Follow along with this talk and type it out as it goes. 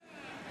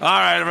All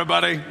right,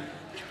 everybody.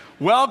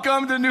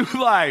 Welcome to New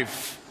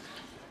Life.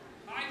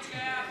 Hi,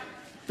 Jeff.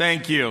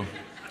 Thank you.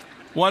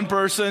 One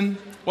person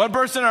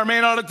in our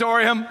main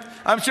auditorium.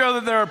 I'm sure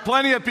that there are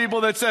plenty of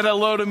people that said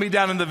hello to me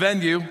down in the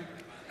venue.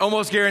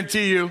 Almost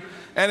guarantee you.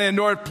 And in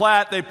North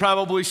Platte, they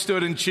probably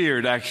stood and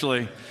cheered,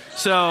 actually.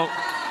 So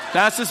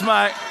that's just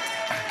my...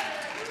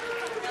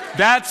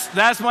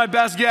 That's my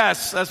best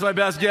guess. That's my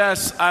best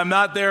guess. I'm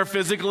not there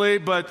physically,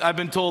 but I've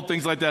been told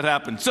things like that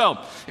happen. So,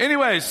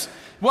 anyways,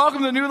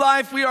 welcome to New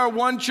Life. We are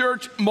one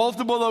church,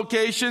 multiple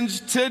locations.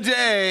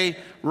 Today,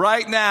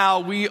 right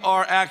now, we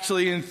are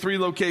actually in 3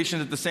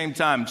 locations at the same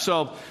time.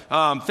 So,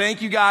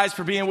 thank you guys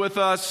for being with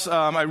us.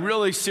 I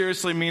really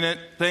seriously mean it.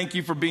 Thank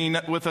you for being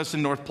with us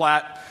in North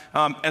Platte,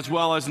 as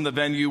well as in the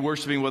venue,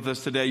 worshiping with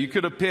us today. You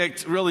could have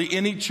picked really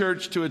any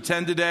church to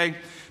attend today,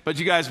 but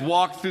you guys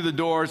walked through the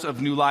doors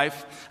of New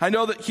Life. I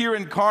know that here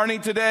in Kearney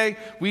today,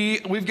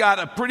 we've got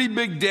a pretty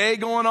big day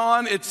going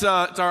on. It's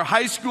our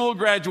high school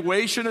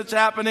graduation that's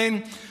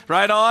happening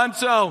right on.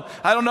 So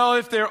I don't know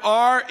if there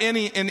are in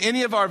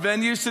any of our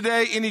venues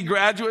today, any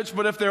graduates,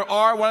 but if there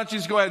are, why don't you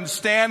just go ahead and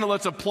stand and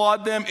let's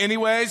applaud them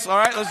anyways. All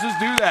right, let's just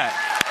do that.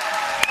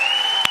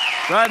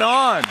 Right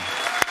on.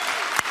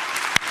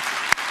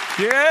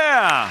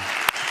 Yeah.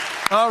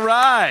 All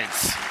right.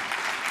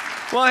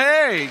 Well,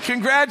 hey,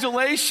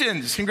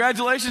 congratulations.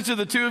 Congratulations to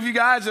the 2 of you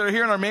guys that are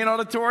here in our main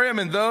auditorium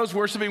and those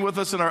worshiping with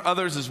us and our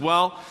others as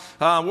well.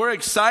 We're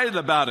excited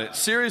about it.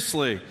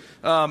 Seriously.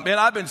 Man,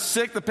 I've been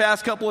sick the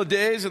past couple of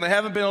days and I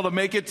haven't been able to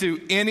make it to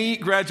any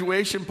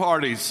graduation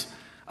parties.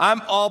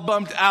 I'm all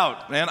bummed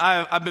out, man.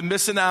 I've been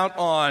missing out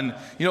on,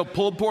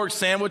 pulled pork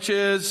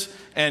sandwiches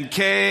and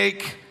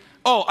cake.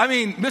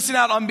 Missing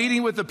out on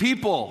meeting with the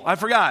people. I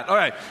forgot. All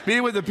right.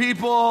 Meeting with the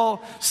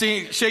people,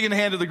 shaking the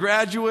hand of the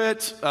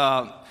graduate.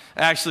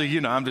 Actually,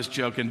 I'm just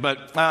joking,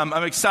 but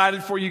I'm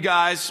excited for you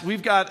guys.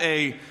 We've got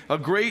a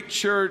great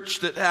church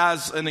that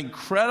has an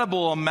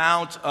incredible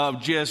amount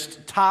of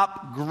just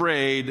top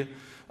grade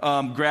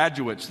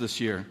graduates this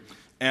year.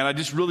 And I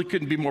just really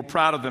couldn't be more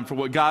proud of them for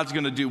what God's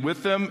going to do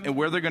with them and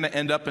where they're going to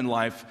end up in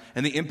life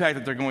and the impact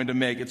that they're going to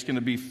make. It's going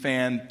to be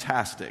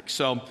fantastic.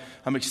 So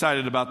I'm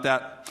excited about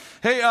that.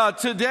 Hey,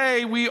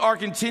 today we are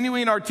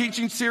continuing our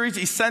teaching series,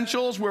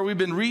 Essentials, where we've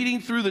been reading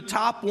through the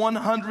top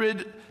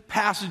 100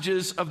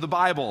 passages of the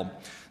Bible.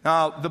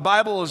 Now, the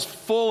Bible is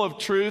full of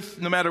truth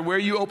no matter where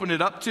you open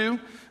it up to,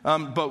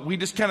 but we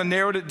just kind of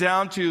narrowed it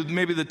down to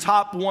maybe the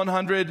top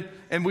 100,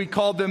 and we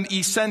called them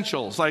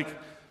essentials. Like,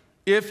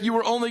 if you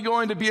were only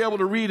going to be able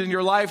to read in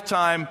your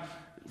lifetime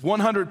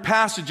 100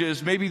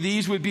 passages, maybe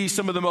these would be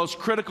some of the most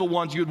critical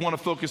ones you would want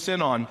to focus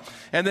in on.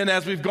 And then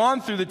as we've gone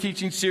through the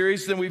teaching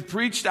series, then we've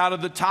preached out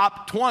of the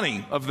top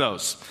 20 of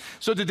those.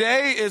 So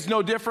today is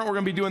no different. We're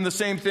going to be doing the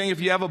same thing.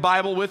 If you have a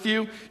Bible with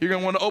you, you're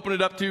going to want to open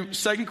it up to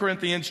 2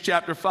 Corinthians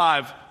chapter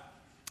 5.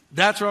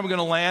 That's where I'm going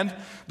to land.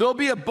 There'll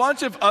be a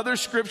bunch of other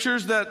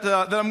scriptures that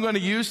I'm going to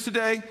use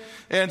today.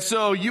 And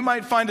so you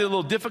might find it a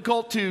little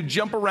difficult to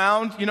jump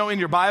around, in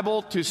your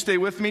Bible to stay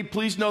with me.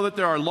 Please know that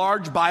there are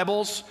large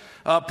Bibles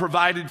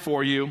provided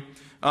for you.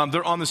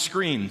 They're on the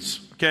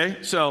screens, okay?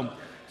 So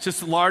it's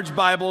just large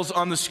Bibles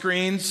on the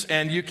screens,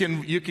 and you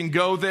can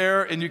go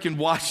there and you can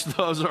watch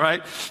those, all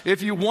right?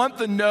 If you want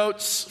the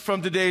notes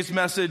from today's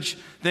message,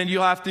 then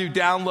you'll have to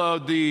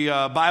download the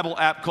Bible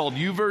app called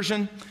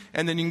YouVersion,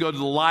 and then you can go to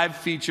the live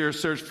feature,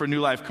 search for New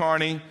Life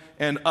Kearney,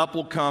 and up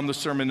will come the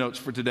sermon notes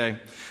for today.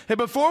 Hey,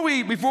 before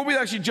we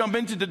actually jump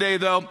into today,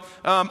 though,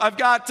 I've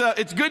got,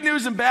 it's good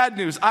news and bad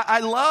news.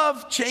 I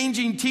love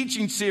changing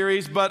teaching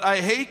series, but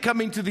I hate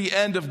coming to the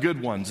end of good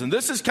ones. And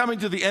this is coming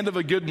to the end of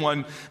a good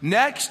one.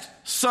 Next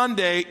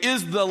Sunday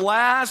is the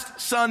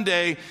last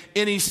Sunday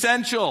in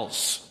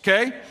Essentials,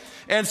 okay?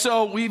 And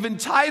so we've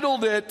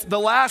entitled it, the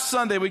last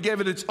Sunday, we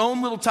gave it its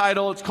own little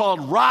title. It's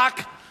called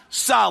Rock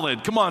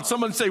Solid. Come on,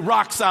 someone say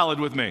rock solid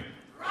with me.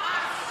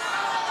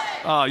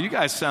 Oh, you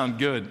guys sound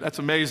good. That's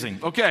amazing.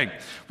 Okay,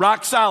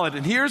 rock solid.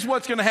 And here's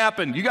what's going to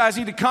happen. You guys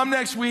need to come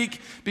next week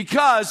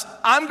because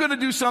I'm going to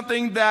do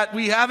something that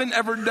we haven't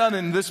ever done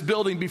in this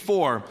building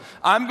before.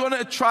 I'm going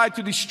to try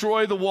to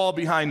destroy the wall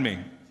behind me.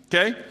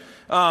 Okay?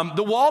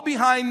 The wall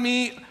behind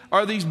me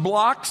are these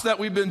blocks that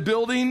we've been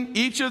building.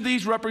 Each of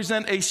these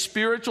represent a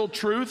spiritual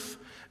truth,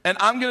 and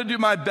I'm going to do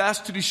my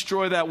best to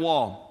destroy that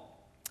wall.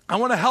 I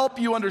want to help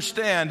you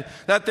understand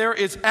that there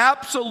is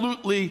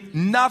absolutely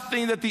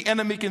nothing that the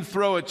enemy can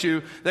throw at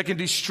you that can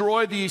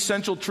destroy the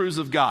essential truths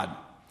of God.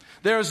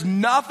 There is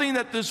nothing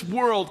that this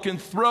world can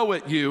throw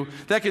at you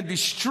that can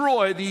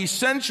destroy the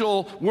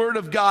essential Word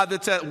of God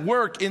that's at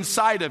work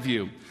inside of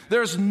you.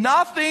 There's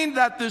nothing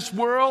that this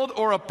world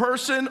or a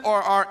person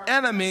or our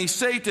enemy,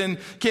 Satan,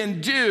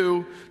 can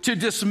do to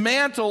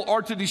dismantle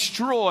or to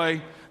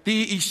destroy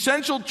the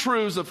essential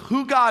truths of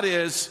who God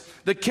is,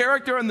 the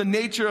character and the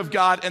nature of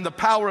God, and the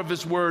power of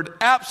His Word.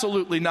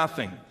 Absolutely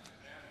nothing.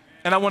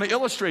 And I want to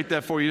illustrate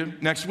that for you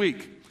next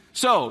week.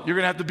 So you're going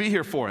to have to be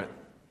here for it.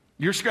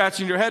 You're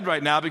scratching your head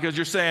right now because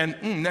you're saying,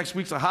 next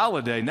week's a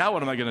holiday. Now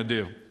what am I going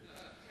to do?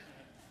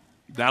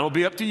 That'll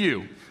be up to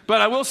you.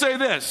 But I will say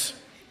this.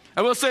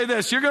 I will say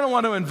this, you're going to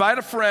want to invite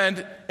a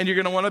friend and you're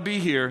going to want to be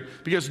here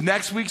because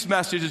next week's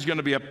message is going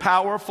to be a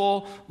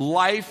powerful,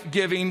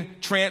 life-giving,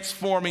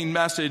 transforming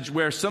message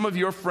where some of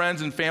your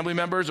friends and family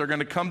members are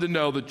going to come to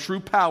know the true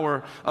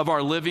power of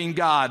our living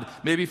God,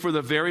 maybe for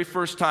the very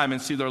first time,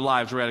 and see their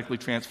lives radically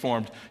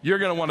transformed. You're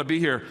going to want to be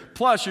here.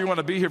 Plus, you're going to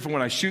want to be here for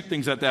when I shoot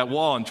things at that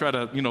wall and try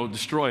to,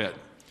 destroy it.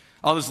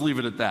 I'll just leave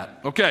it at that.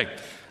 Okay.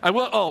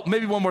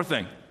 Maybe one more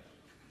thing.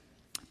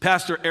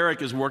 Pastor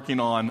Eric is working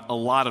on a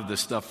lot of this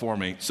stuff for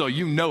me, so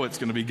you know it's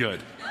going to be good,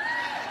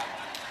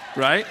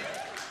 right?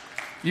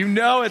 You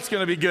know it's going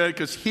to be good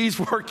because he's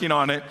working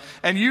on it,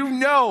 and you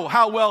know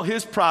how well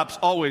his props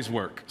always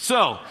work.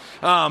 So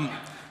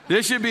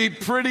this should be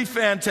pretty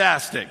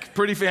fantastic,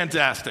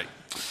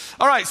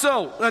 All right,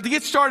 so to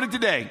get started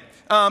today,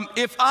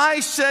 if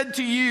I said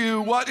to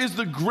you, what is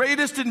the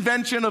greatest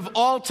invention of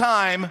all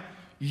time,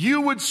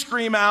 you would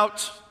scream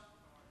out,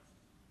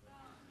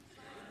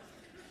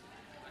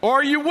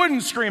 or you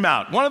wouldn't scream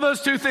out. One of those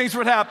two things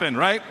would happen,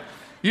 right?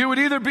 You would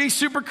either be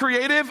super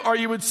creative or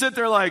you would sit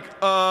there like,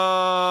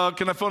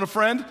 can I phone a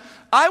friend?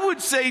 I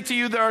would say to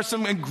you there are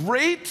some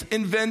great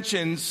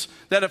inventions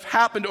that have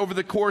happened over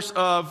the course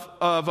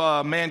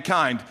of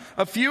mankind.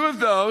 A few of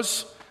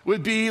those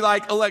would be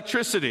like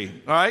electricity,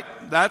 all right?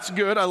 That's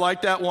good. I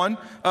like that one.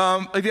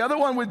 The other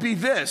one would be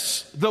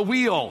this, the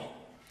wheel.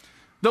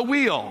 The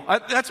wheel.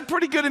 That's a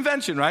pretty good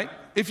invention, right?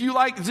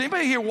 Does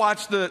anybody here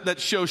watch that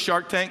show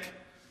Shark Tank?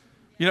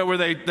 Where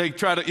they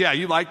try to,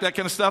 you like that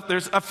kind of stuff?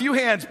 There's a few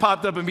hands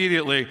popped up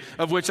immediately,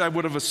 of which I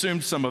would have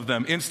assumed some of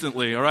them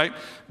instantly, all right?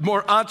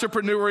 More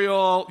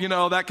entrepreneurial,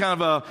 that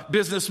kind of a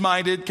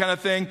business-minded kind of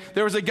thing.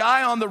 There was a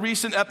guy on the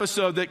recent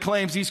episode that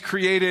claims he's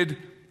created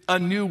a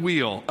new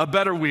wheel, a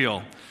better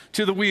wheel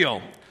to the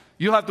wheel.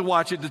 You'll have to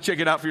watch it to check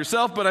it out for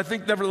yourself, but I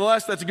think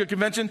nevertheless that's a good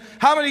convention.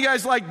 How many of you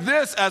guys like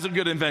this as a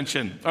good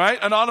invention, all right?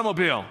 An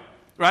automobile,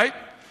 right?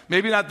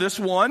 Maybe not this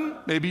one.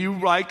 Maybe you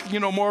like,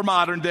 more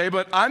modern day,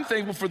 but I'm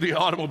thankful for the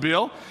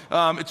automobile.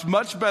 It's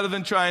much better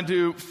than trying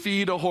to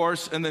feed a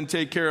horse and then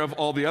take care of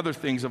all the other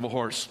things of a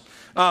horse.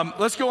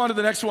 Let's go on to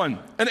the next one.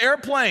 An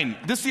airplane.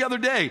 The other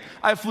day,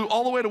 I flew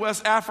all the way to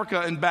West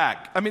Africa and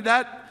back. I mean,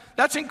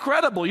 that's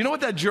incredible. You know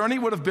what that journey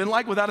would have been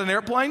like without an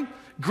airplane?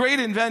 Great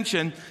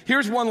invention.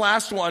 Here's one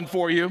last one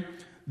for you.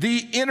 The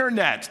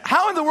internet.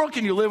 How in the world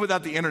can you live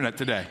without the internet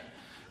today?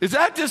 Is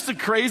that just the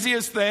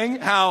craziest thing?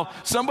 How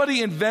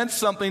somebody invents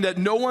something that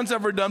no one's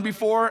ever done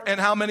before, and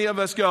how many of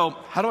us go,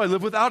 how do I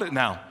live without it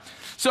now?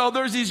 So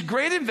there's these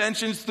great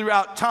inventions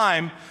throughout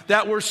time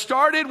that were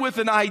started with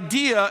an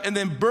idea and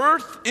then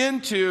birthed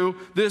into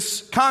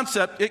this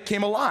concept. It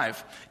came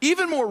alive.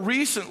 Even more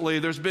recently,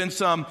 there's been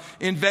some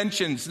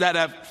inventions that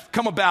have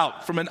come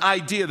about from an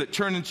idea that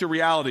turned into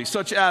reality,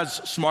 such as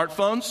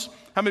smartphones.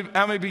 How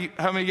many of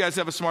you guys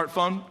have a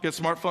smartphone? Get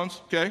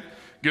smartphones? Okay,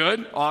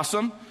 good,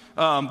 awesome.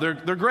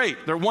 They're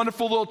great. They're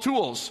wonderful little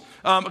tools.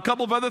 A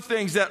couple of other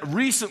things that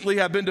recently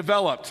have been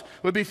developed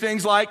would be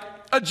things like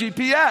a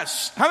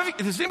GPS.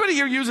 Does anybody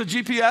here use a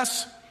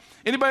GPS?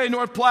 Anybody in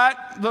North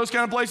Platte, those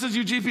kind of places,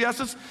 use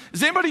GPSs?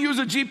 Does anybody use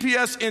a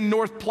GPS in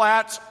North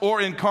Platte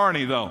or in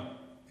Kearney, though?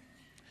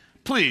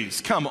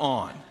 Please, come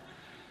on.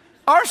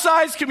 Our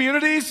size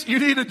communities, you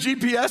need a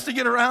GPS to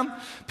get around.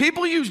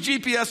 People use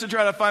GPS to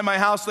try to find my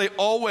house. They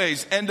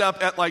always end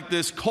up at like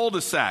this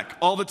cul-de-sac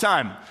all the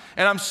time.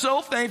 And I'm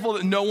so thankful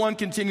that no one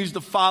continues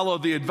to follow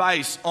the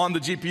advice on the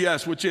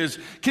GPS, which is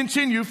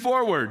continue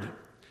forward.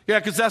 Yeah,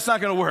 because that's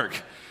not going to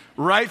work.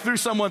 Right through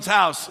someone's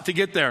house to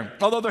get there.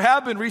 Although there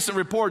have been recent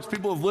reports,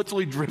 people have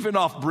literally driven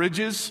off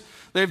bridges.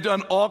 They've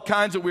done all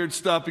kinds of weird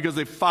stuff because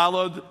they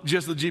followed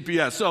just the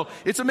GPS. So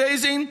it's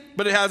amazing,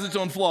 but it has its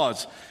own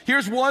flaws.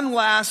 Here's one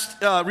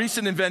last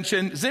recent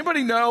invention. Does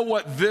anybody know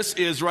what this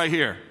is right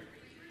here?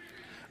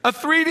 A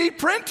 3D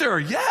printer.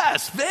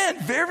 Yes, man,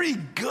 very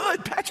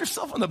good. Pat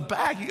yourself on the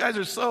back. You guys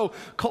are so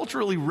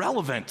culturally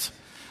relevant.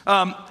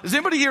 Does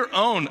anybody here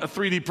own a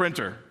 3D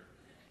printer?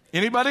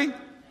 Anybody?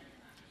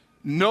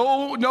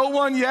 No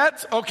one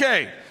yet?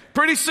 Okay.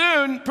 Pretty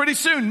soon,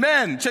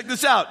 men, check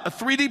this out. A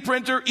 3D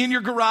printer in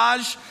your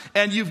garage,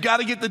 and you've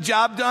got to get the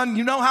job done.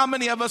 You know how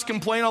many of us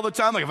complain all the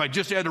time? Like, if I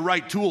just had the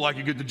right tool, I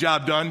could get the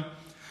job done.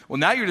 Well,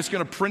 now you're just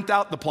going to print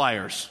out the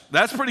pliers.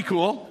 That's pretty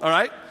cool, all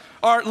right?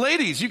 Or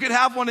ladies, you could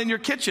have one in your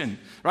kitchen,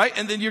 right?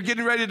 And then you're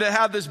getting ready to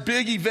have this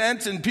big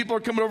event, and people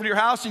are coming over to your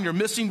house, and you're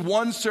missing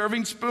one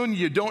serving spoon.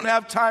 You don't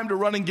have time to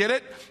run and get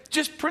it.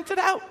 Just print it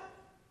out.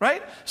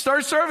 Right?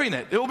 Start serving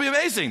it. It will be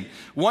amazing.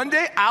 One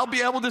day, I'll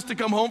be able just to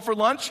come home for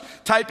lunch,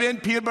 type in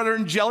peanut butter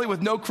and jelly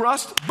with no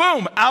crust.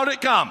 Boom, out it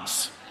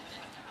comes.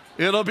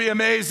 It'll be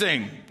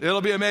amazing.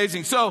 It'll be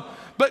amazing. So,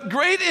 but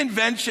great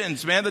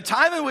inventions, man. The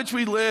time in which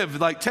we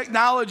live, like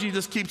technology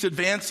just keeps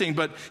advancing,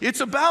 but it's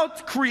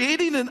about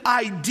creating an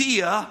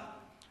idea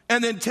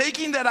and then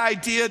taking that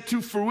idea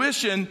to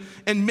fruition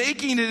and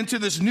making it into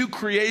this new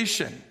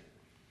creation.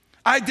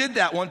 I did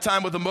that one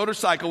time with a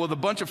motorcycle with a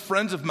bunch of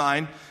friends of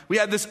mine. We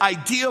had this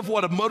idea of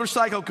what a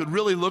motorcycle could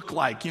really look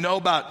like,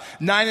 about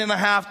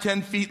 9.5,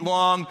 10 feet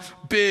long,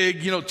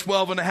 big,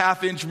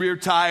 12.5-inch rear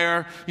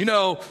tire,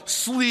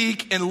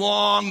 sleek and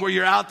long, where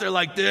you're out there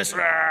like this,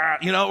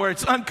 where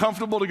it's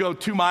uncomfortable to go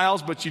 2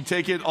 miles, but you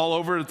take it all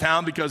over the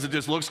town because it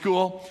just looks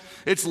cool.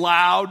 It's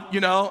loud,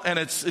 and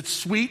it's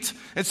sweet.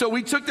 And so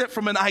we took that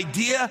from an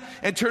idea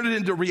and turned it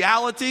into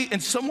reality,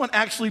 and someone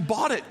actually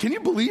bought it. Can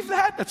you believe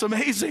that? That's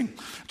amazing.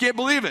 Can't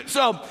believe it.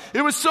 So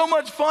it was so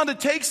much fun to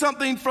take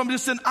something from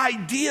just an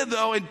idea,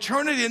 though, and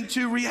turn it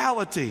into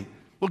reality.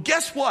 Well,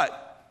 guess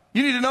what?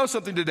 You need to know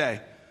something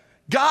today.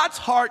 God's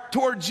heart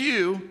towards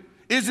you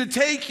is to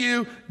take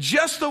you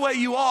just the way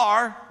you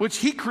are, which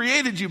He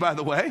created you, by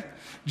the way,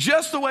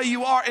 just the way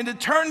you are, and to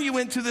turn you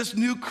into this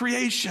new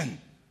creation.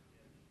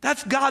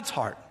 That's God's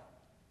heart.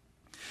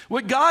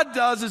 What God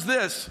does is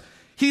this.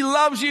 He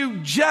loves you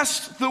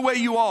just the way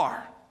you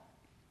are.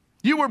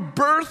 You were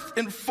birthed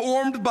and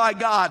formed by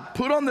God,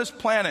 put on this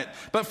planet.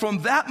 But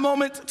from that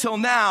moment till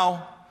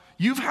now,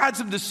 you've had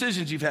some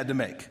decisions you've had to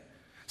make.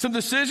 Some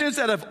decisions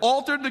that have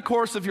altered the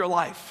course of your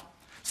life.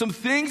 Some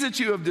things that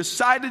you have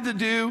decided to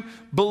do,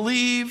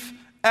 believe,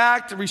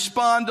 act,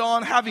 respond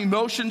on, have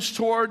emotions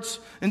towards.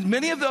 And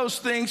many of those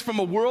things from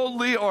a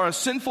worldly or a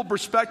sinful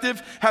perspective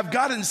have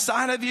got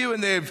inside of you,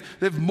 and they've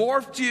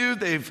morphed you,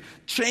 they've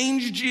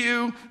changed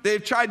you,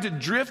 they've tried to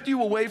drift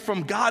you away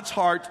from God's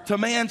heart to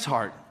man's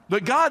heart.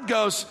 But God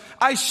goes,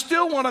 I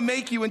still want to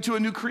make you into a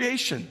new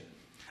creation.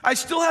 I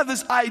still have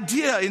this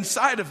idea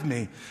inside of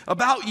me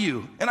about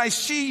you, and I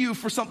see you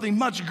for something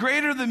much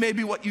greater than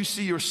maybe what you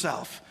see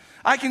yourself.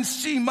 I can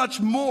see much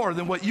more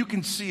than what you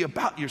can see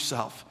about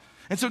yourself.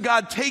 And so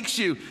God takes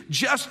you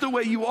just the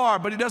way you are,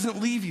 but He doesn't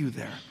leave you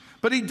there.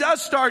 But He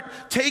does start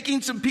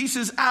taking some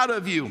pieces out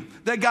of you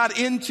that got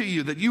into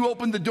you, that you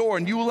opened the door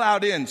and you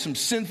allowed in some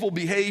sinful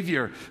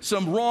behavior,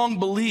 some wrong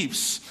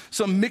beliefs,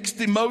 some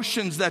mixed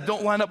emotions that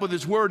don't line up with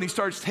His word. And He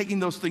starts taking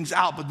those things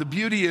out. But the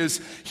beauty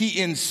is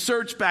He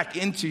inserts back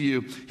into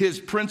you His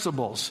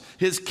principles,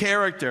 His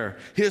character,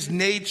 His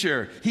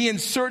nature. He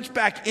inserts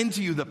back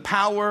into you the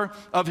power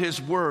of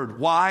His word.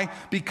 Why?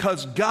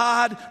 Because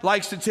God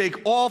likes to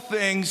take all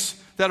things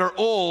that are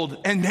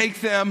old and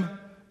make them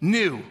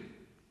new.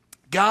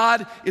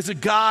 God is a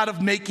God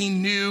of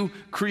making new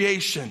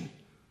creation.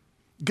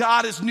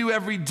 God is new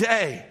every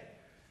day.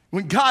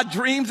 When God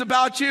dreams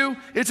about you,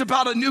 it's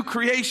about a new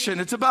creation.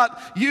 It's about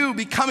you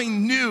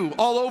becoming new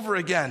all over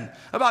again.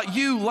 About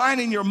you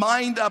lining your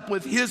mind up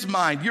with His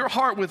mind, your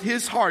heart with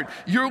His heart,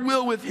 your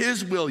will with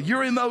His will,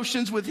 your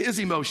emotions with His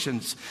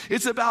emotions.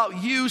 It's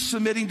about you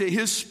submitting to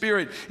His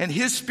Spirit and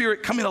His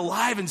Spirit coming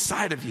alive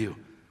inside of you.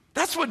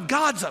 That's what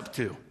God's up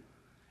to.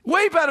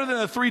 Way better than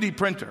a 3D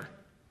printer.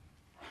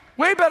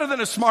 Way better than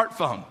a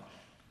smartphone.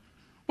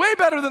 Way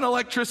better than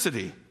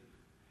electricity.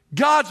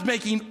 God's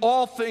making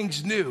all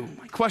things new.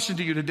 My question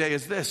to you today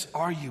is this: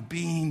 are you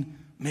being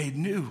made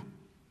new?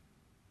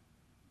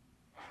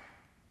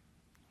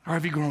 Or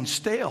have you grown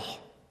stale?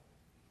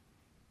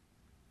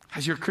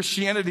 Has your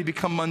Christianity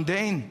become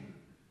mundane?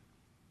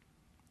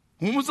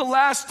 When was the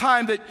last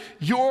time that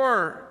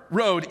your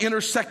road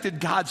intersected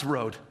God's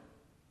road?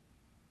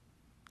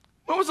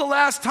 When was the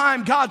last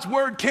time God's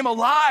word came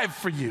alive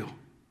for you?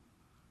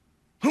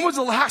 When was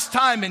the last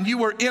time and you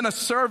were in a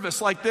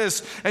service like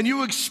this and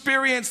you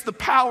experienced the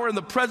power and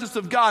the presence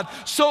of God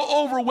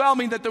so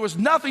overwhelming that there was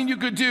nothing you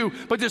could do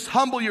but just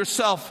humble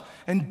yourself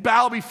and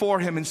bow before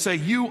Him and say,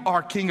 you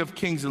are King of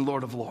Kings and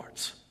Lord of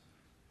Lords?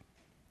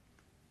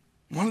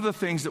 One of the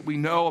things that we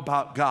know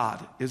about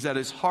God is that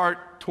His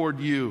heart toward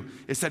you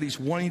is that He's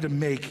wanting to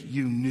make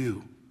you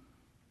new.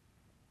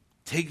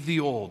 Take the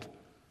old,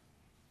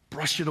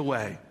 brush it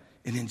away,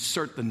 and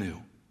insert the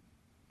new.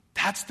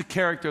 That's the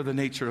character, the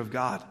nature of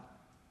God.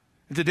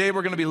 And today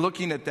we're going to be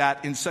looking at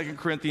that in 2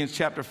 Corinthians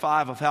chapter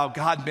 5 of how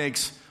God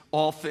makes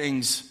all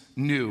things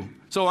new.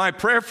 So my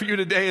prayer for you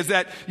today is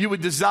that you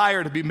would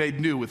desire to be made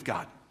new with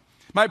God.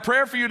 My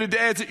prayer for you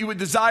today is that you would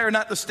desire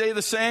not to stay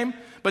the same,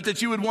 but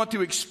that you would want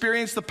to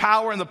experience the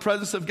power and the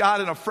presence of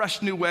God in a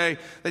fresh new way,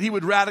 that He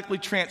would radically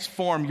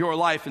transform your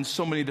life in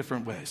so many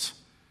different ways.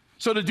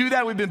 So to do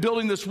that, we've been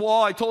building this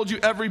wall. I told you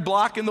every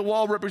block in the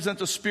wall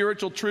represents a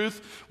spiritual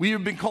truth. We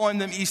have been calling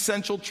them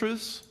essential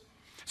truths.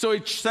 So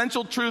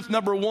essential truth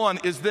number one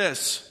is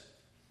this: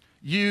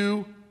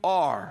 you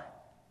are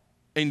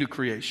a new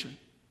creation.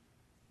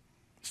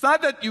 It's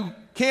not that you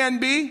can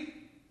be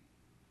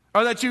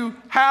or that you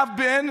have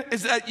been,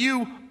 it's that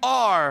you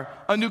are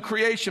a new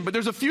creation. But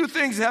there's a few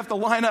things that have to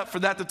line up for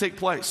that to take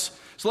place.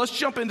 So let's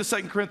jump into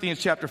 2 Corinthians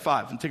chapter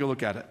 5 and take a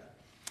look at it.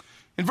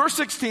 In verse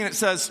 16 it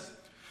says,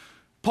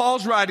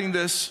 Paul's writing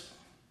this,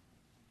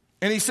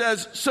 and he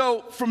says,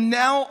 so from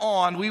now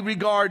on we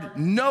regard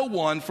no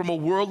one from a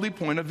worldly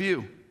point of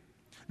view.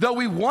 Though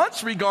we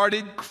once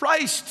regarded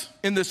Christ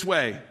in this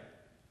way,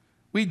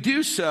 we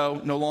do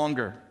so no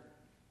longer.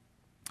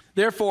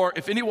 Therefore,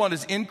 if anyone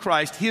is in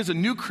Christ, he is a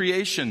new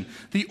creation.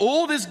 The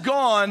old is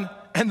gone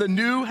and the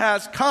new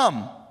has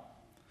come.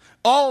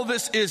 All of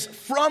this is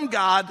from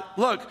God,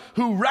 look,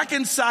 who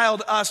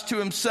reconciled us to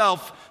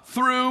himself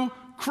through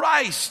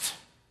Christ.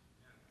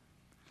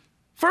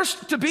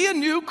 First, to be a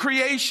new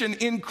creation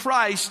in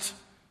Christ,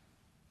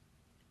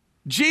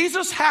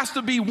 Jesus has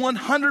to be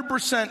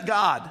 100%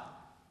 God.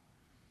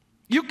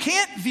 You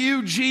can't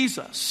view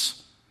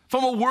Jesus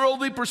from a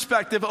worldly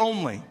perspective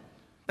only.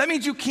 That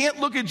means you can't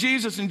look at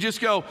Jesus and just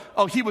go,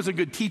 oh, he was a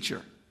good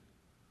teacher.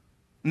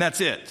 And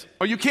that's it.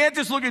 Or you can't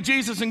just look at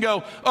Jesus and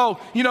go,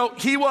 oh,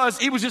 he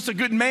was just a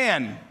good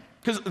man.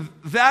 Because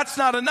that's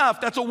not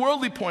enough. That's a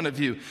worldly point of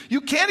view.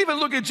 You can't even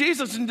look at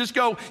Jesus and just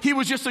go, he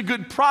was just a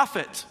good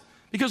prophet.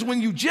 Because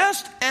when you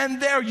just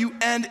end there, you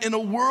end in a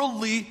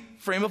worldly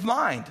frame of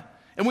mind.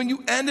 And when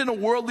you end in a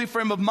worldly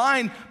frame of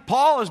mind,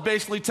 Paul is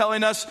basically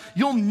telling us,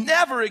 you'll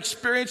never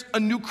experience a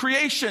new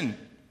creation.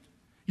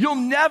 You'll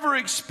never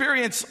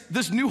experience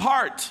this new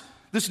heart,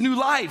 this new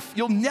life.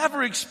 You'll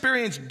never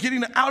experience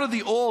getting out of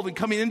the old and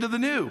coming into the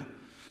new.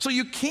 So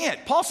you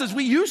can't. Paul says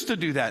we used to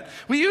do that.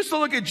 We used to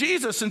look at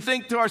Jesus and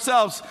think to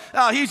ourselves,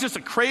 oh, he's just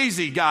a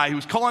crazy guy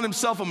who's calling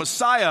himself a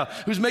Messiah,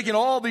 who's making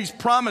all these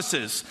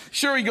promises.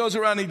 Sure, he goes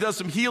around and he does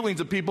some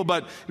healings of people,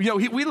 but we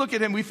look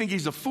at him, we think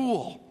he's a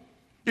fool.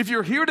 If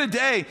you're here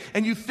today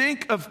and you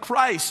think of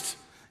Christ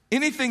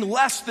anything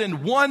less than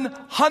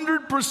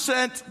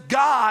 100%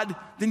 God,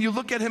 then you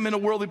look at him in a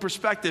worldly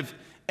perspective,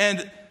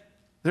 and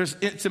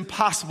it's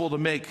impossible to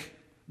make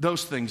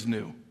those things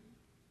new.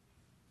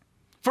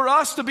 For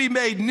us to be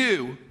made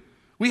new,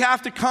 we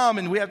have to come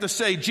and we have to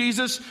say,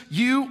 Jesus,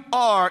 you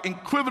are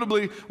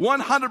equivotably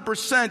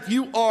 100%,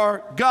 you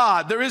are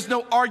God. There is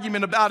no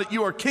argument about it.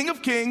 You are King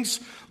of Kings,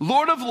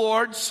 Lord of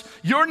Lords.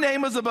 Your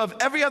name is above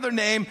every other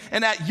name,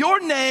 and at your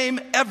name,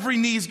 every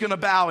knee is going to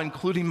bow,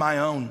 including my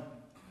own.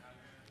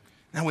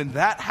 Now, when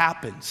that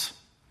happens,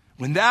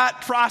 when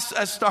that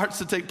process starts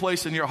to take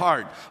place in your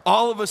heart,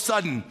 all of a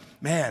sudden,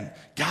 man,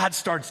 God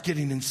starts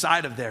getting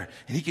inside of there,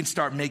 and he can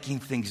start making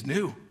things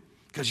new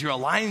because you're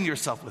aligning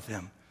yourself with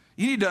him.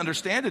 You need to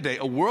understand today,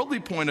 a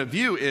worldly point of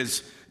view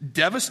is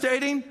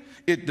devastating,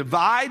 it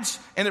divides,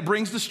 and it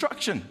brings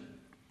destruction.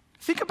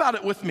 Think about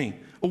it with me.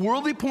 A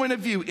worldly point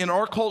of view in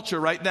our culture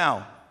right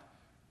now.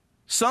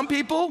 Some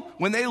people,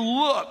 when they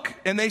look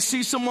and they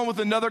see someone with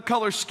another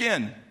color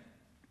skin,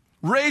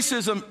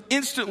 racism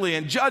instantly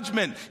and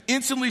judgment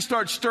instantly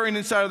starts stirring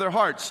inside of their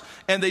hearts,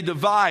 and they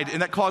divide,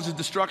 and that causes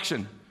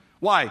destruction.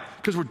 Why?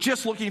 Because we're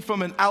just looking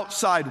from an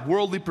outside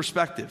worldly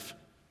perspective.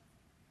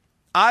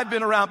 I've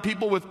been around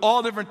people with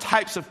all different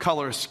types of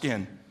color of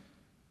skin.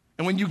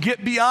 And when you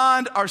get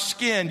beyond our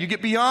skin, you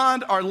get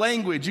beyond our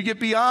language, you get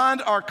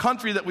beyond our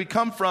country that we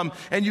come from,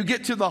 and you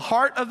get to the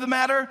heart of the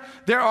matter,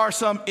 there are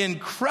some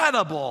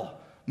incredible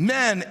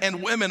men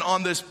and women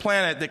on this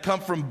planet that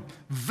come from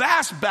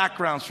vast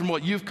backgrounds from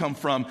what you've come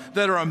from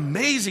that are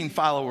amazing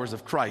followers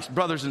of Christ,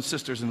 brothers and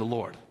sisters in the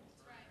Lord.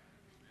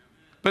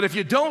 But if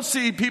you don't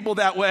see people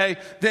that way,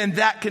 then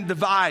that can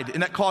divide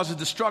and that causes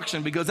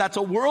destruction because that's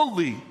a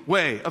worldly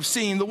way of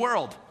seeing the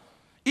world.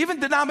 Even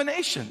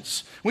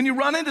denominations. When you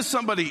run into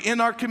somebody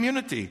in our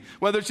community,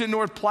 whether it's in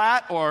North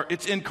Platte or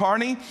it's in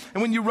Kearney,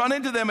 and when you run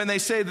into them and they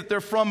say that they're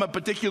from a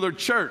particular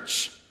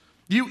church,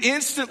 you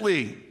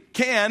instantly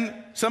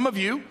some of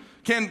you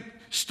can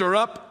stir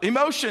up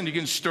emotion, you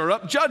can stir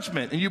up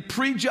judgment, and you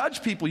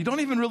prejudge people. You don't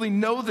even really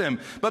know them,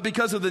 but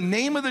because of the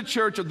name of the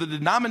church or the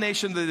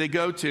denomination that they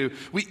go to,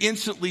 we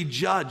instantly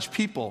judge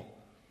people.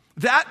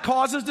 That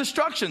causes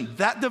destruction.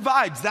 That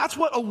divides. That's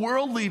what a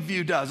worldly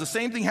view does. The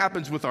same thing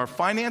happens with our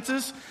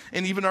finances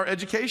and even our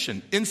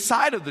education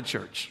inside of the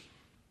church.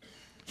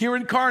 Here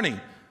in Kearney,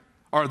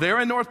 or there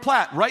in North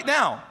Platte, right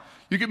now,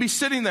 you could be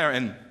sitting there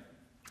and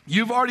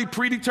you've already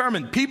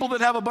predetermined. People that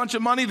have a bunch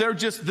of money, they're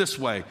just this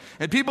way.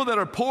 And people that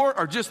are poor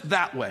are just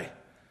that way.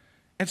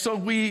 And so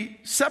we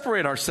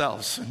separate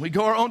ourselves and we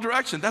go our own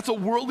direction. That's a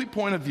worldly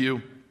point of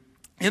view.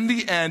 In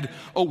the end,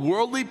 a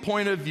worldly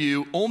point of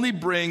view only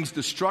brings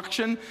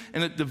destruction,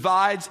 and it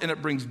divides, and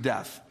it brings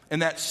death.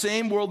 And that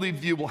same worldly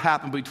view will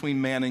happen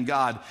between man and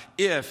God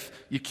if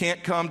you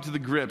can't come to the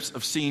grips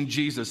of seeing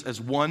Jesus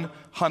as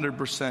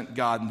 100%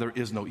 God and there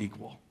is no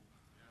equal.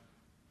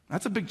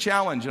 That's a big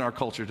challenge in our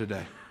culture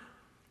today.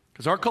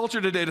 Because our culture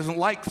today doesn't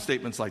like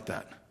statements like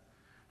that,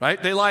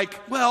 right? They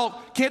like,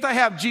 well, can't I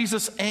have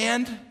Jesus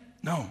and?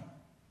 No.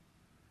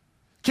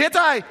 Can't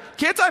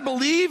I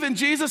believe in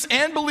Jesus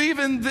and believe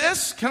in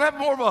this? Can I have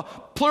more of a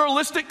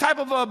pluralistic type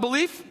of a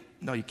belief?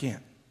 No, you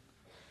can't.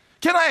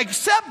 Can I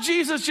accept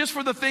Jesus just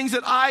for the things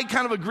that I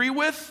kind of agree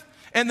with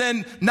and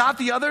then not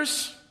the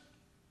others?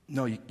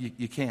 No,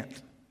 you can't.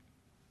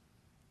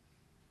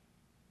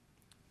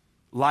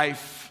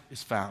 Life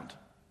is found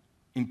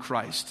in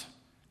Christ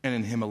and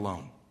in Him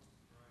alone.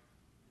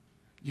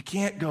 You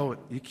can't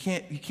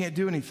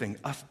do anything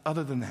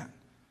other than that.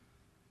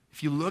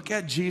 If you look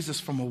at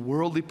Jesus from a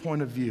worldly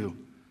point of view,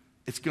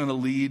 it's going to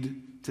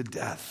lead to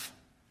death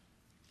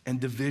and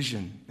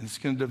division, and it's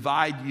going to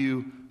divide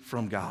you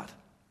from God. Have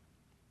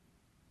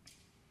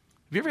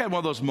you ever had one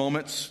of those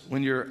moments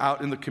when you're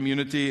out in the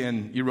community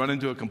and you run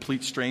into a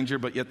complete stranger,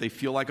 but yet they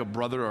feel like a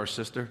brother or a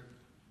sister?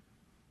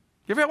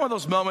 You You ever had one of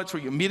those moments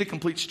where you meet a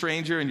complete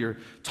stranger and you're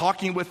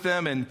talking with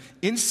them and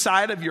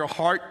inside of your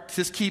heart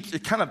just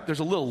there's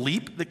a little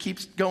leap that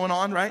keeps going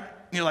on, right?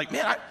 And you're like,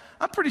 man,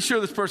 I'm pretty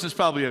sure this person is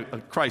probably a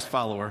Christ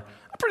follower.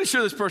 I'm pretty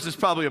sure this person is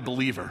probably a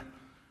believer,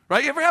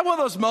 right? You ever had one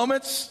of those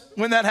moments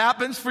when that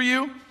happens for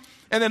you?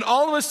 And then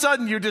all of a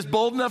sudden you're just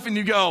bold enough and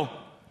you go,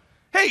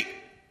 hey,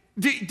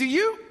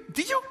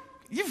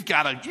 you've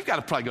got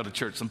to probably go to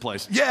church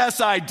someplace.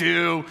 Yes, I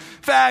do.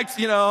 In fact,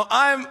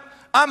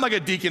 I'm like a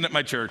deacon at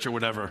my church or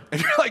whatever.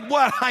 And you're like,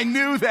 what? I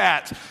knew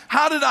that.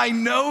 How did I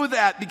know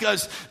that?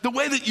 Because the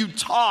way that you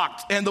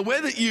talked and the way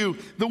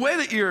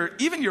that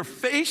even your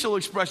facial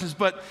expressions,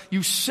 but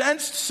you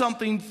sensed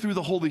something through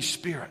the Holy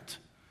Spirit.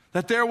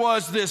 That there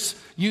was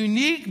this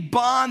unique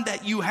bond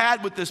that you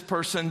had with this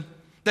person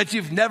that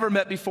you've never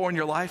met before in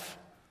your life.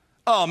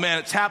 Oh man,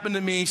 it's happened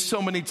to me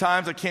so many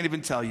times I can't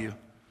even tell you.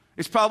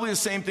 It's probably the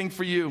same thing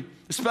for you,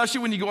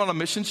 especially when you go on a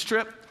missions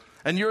trip.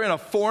 And you're in a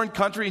foreign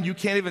country and you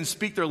can't even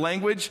speak their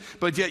language,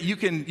 but yet you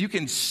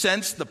can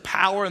sense the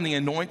power and the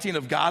anointing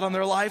of God on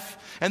their life.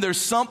 And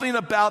there's something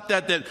about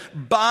that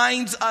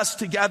binds us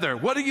together.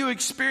 What are you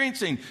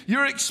experiencing?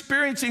 You're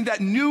experiencing that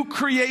new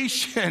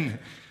creation.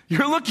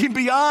 You're looking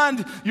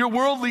beyond your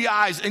worldly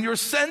eyes and you're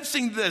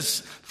sensing this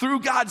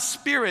through God's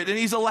Spirit. And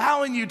He's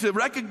allowing you to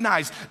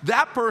recognize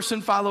that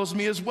person follows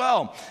me as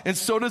well. And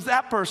so does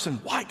that person.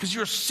 Why? Because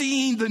you're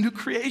seeing the new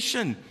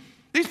creation.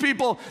 These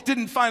people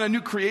didn't find a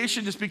new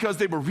creation just because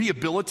they were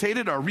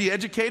rehabilitated or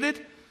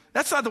re-educated.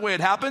 That's not the way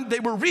it happened.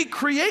 They were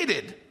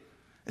recreated.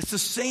 It's the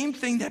same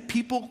thing that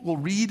people will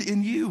read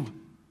in you.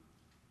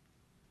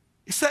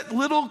 It's that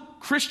little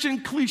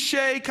Christian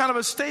cliche kind of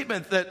a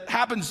statement that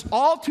happens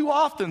all too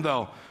often,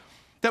 though.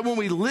 That when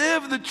we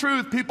live the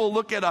truth, people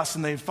look at us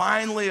and they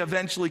finally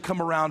eventually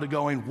come around to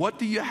going, what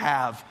do you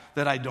have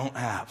that I don't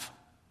have?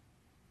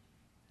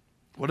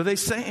 What are they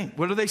saying?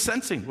 What are they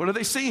sensing? What are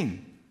they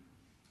seeing?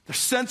 They're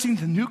sensing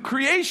the new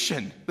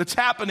creation that's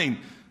happening,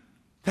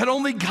 that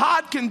only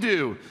God can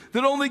do,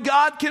 that only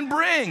God can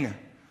bring.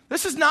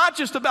 This is not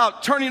just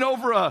about turning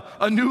over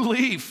a new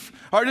leaf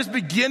or just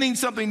beginning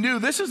something new.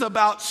 This is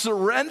about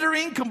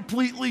surrendering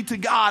completely to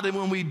God. And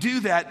when we do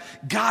that,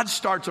 God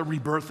starts a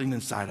rebirthing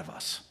inside of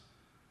us.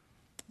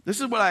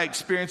 This is what I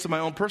experienced in my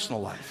own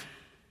personal life.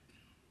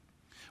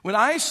 When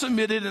I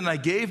submitted and I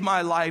gave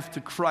my life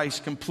to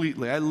Christ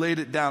completely, I laid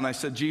it down. I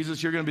said,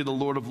 Jesus, you're going to be the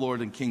Lord of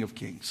Lords and King of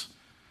Kings.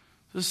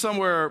 This is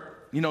somewhere,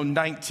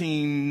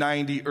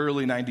 1990,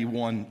 early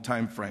 91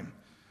 time frame.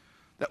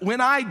 That when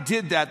I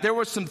did that, there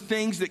were some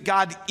things that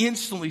God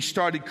instantly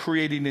started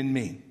creating in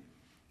me.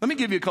 Let me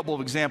give you a couple of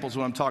examples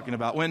of what I'm talking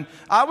about. When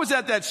I was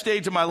at that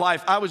stage of my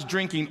life, I was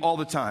drinking all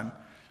the time.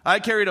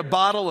 I carried a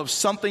bottle of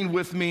something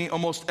with me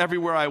almost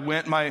everywhere I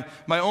went. My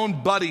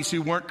own buddies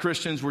who weren't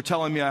Christians were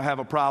telling me I have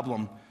a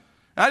problem.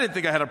 I didn't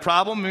think I had a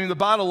problem. The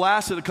bottle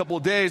lasted a couple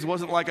of days. It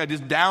wasn't like I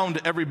just downed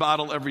every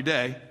bottle every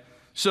day.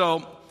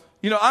 So,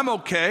 I'm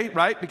okay,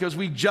 right? Because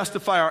we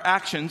justify our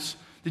actions.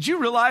 Did you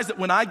realize that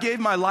when I gave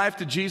my life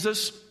to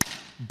Jesus,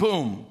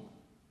 boom,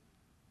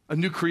 a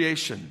new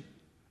creation.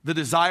 The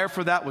desire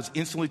for that was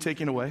instantly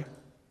taken away.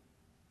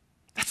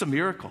 That's a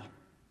miracle.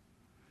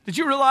 Did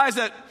you realize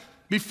that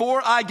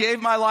before I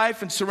gave my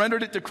life and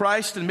surrendered it to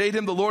Christ and made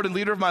Him the Lord and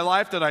leader of my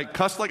life, that I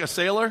cussed like a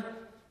sailor?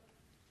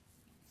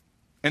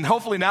 And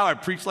hopefully now I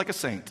preach like a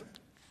saint.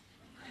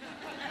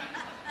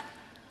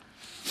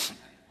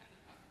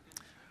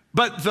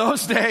 But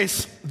those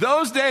days,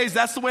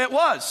 that's the way it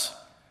was.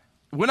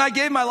 When I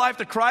gave my life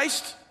to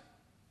Christ,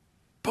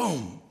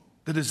 boom,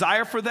 the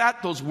desire for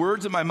that, those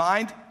words in my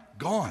mind,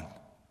 gone.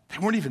 They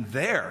weren't even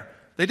there.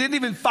 They didn't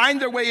even find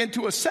their way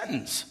into a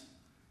sentence.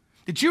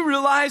 Did you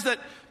realize that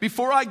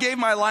before I gave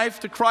my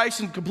life to Christ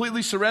and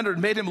completely surrendered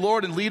and made Him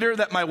Lord and leader,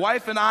 that my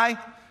wife and I,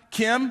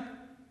 Kim,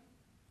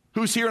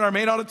 who's here in our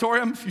main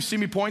auditorium, if you see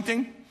me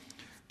pointing,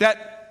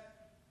 that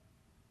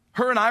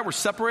her and I were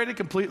separated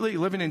completely,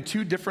 living in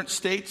 2 different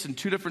states and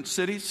 2 different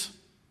cities,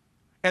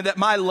 and that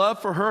my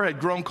love for her had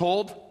grown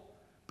cold?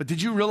 But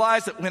did you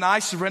realize that when I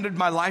surrendered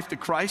my life to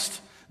Christ,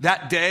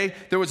 that day,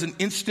 there was an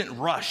instant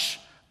rush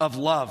of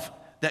love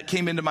that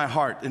came into my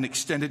heart and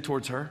extended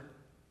towards her?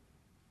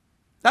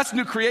 That's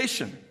new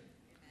creation.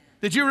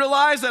 Did you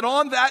realize that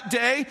on that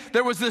day,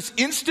 there was this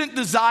instant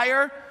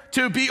desire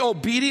to be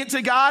obedient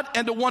to God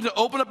and to want to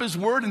open up His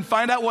Word and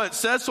find out what it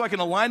says so I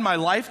can align my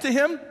life to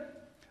Him?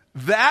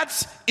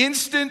 That's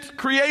instant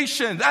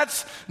creation.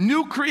 That's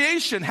new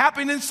creation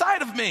happening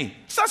inside of me.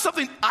 It's not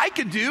something I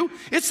could do.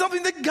 It's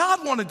something that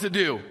God wanted to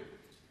do.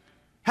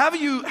 Have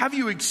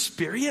you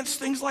experienced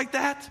things like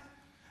that?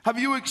 Have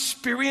you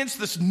experienced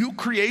this new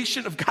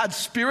creation of God's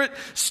Spirit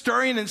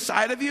stirring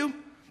inside of you?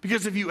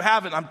 Because if you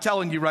haven't, I'm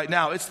telling you right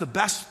now, it's the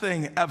best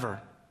thing ever.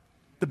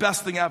 The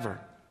best thing ever.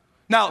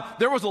 Now,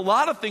 there was a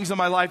lot of things in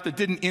my life that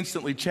didn't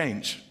instantly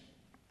change.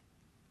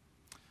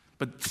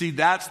 But see,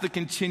 that's the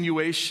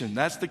continuation.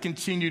 That's the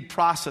continued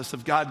process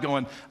of God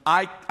going,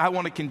 I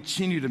want to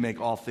continue to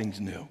make all things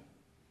new.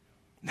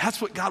 And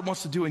that's what God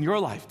wants to do in your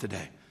life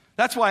today.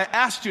 That's why I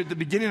asked you at the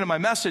beginning of my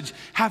message,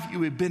 have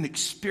you been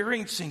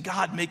experiencing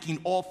God making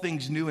all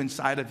things new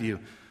inside of you?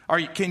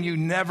 Can you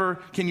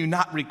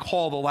not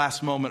recall the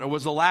last moment, or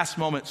was the last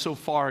moment so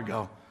far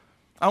ago?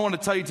 I want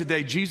to tell you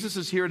today, Jesus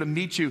is here to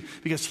meet you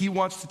because he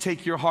wants to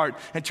take your heart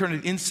and turn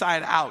it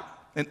inside out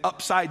and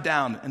upside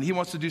down, and he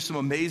wants to do some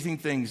amazing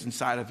things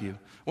inside of you.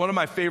 One of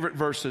my favorite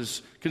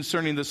verses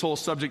concerning this whole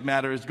subject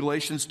matter is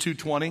Galatians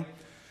 2:20. It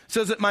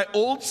says that my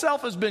old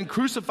self has been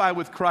crucified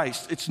with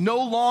Christ. It's no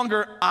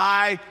longer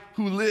I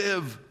who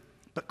live,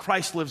 but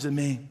Christ lives in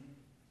me.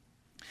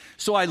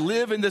 So I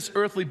live in this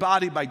earthly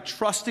body by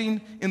trusting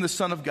in the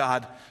Son of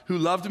God who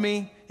loved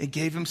me and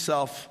gave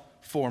himself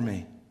for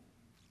me.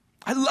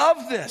 I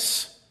love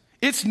this.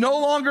 It's no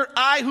longer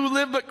I who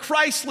live, but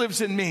Christ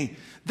lives in me.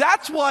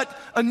 That's what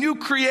a new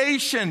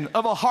creation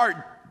of a heart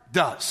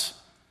does.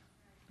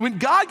 When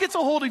God gets a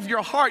hold of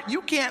your heart,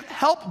 you can't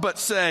help but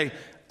say,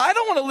 I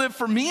don't want to live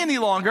for me any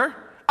longer.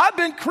 I've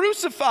been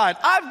crucified.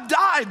 I've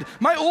died.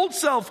 My old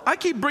self, I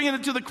keep bringing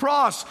it to the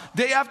cross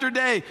day after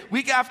day,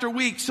 week after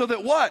week, so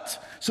that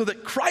what? So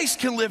that Christ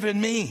can live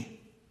in me.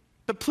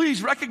 But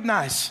please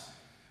recognize,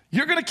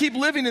 you're going to keep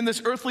living in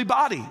this earthly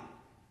body.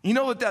 You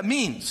know what that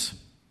means?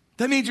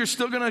 That means you're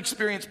still going to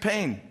experience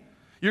pain.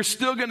 You're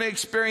still going to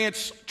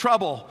experience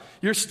trouble.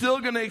 You're still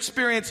going to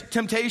experience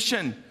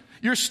temptation.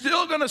 You're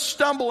still going to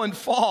stumble and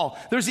fall.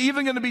 There's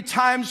even going to be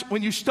times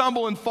when you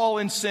stumble and fall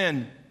in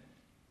sin.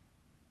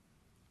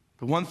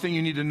 The one thing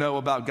you need to know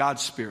about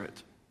God's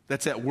Spirit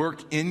that's at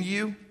work in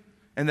you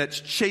and that's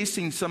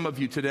chasing some of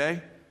you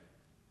today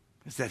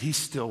is that he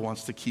still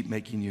wants to keep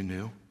making you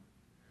new.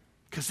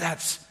 Because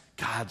that's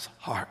God's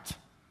heart.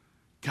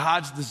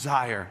 God's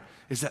desire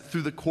is that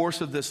through the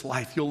course of this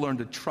life, you'll learn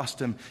to trust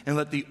him and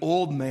let the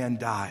old man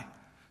die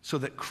so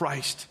that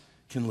Christ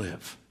can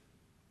live.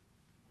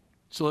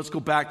 So let's go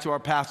back to our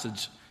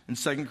passage in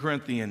 2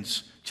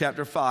 Corinthians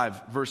chapter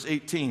 5, verse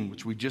 18,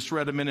 which we just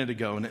read a minute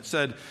ago. And it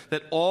said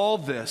that all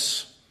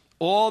this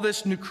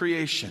new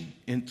creation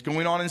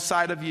going on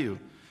inside of you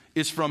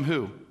is from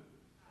who?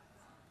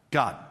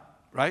 God,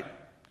 right?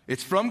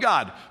 It's from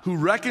God who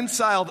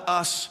reconciled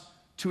us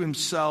to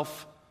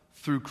himself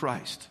through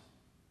Christ.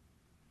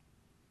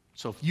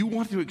 So if you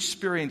want to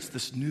experience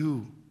this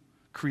new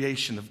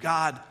creation of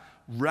God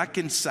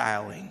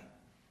reconciling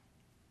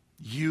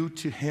you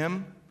to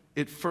him,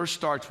 it first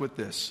starts with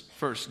this.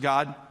 First,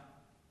 God,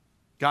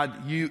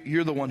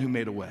 you're the one who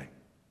made a way.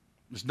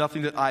 There's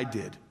nothing that I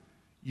did.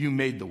 You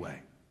made the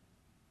way.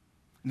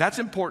 And that's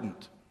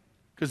important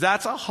because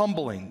that's a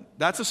humbling,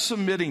 that's a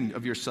submitting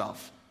of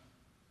yourself.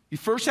 You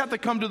first have to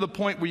come to the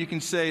point where you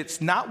can say, it's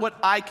not what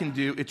I can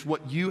do, it's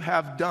what you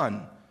have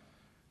done.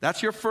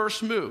 That's your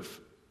first move.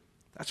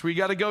 That's where you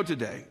got to go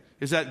today.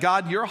 Is that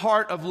God, your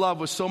heart of love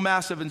was so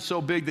massive and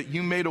so big that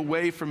you made a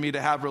way for me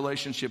to have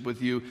relationship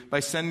with you by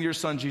sending your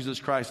son Jesus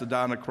Christ to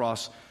die on a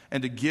cross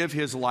and to give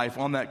his life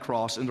on that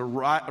cross and to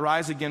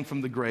rise again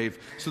from the grave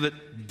so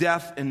that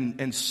death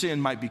and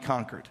sin might be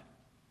conquered.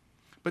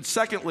 But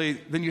secondly,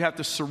 then you have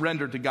to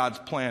surrender to God's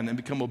plan and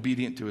become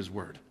obedient to his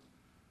word.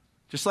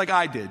 Just like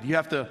I did. You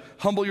have to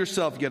humble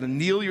yourself. You got to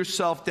kneel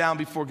yourself down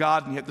before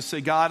God and you have to say,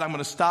 God, I'm going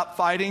to stop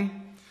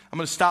fighting. I'm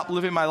going to stop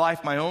living my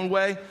life my own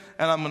way,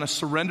 and I'm going to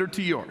surrender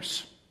to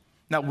yours.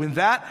 Now, when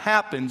that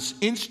happens,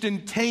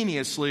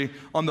 instantaneously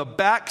on the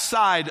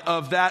backside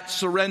of that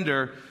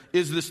surrender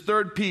is this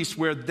third piece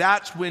where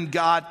that's when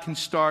God can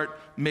start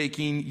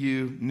making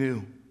you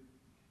new.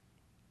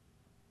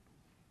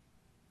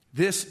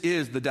 This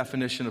is the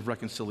definition of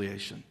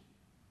reconciliation.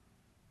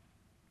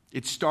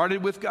 It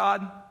started with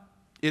God,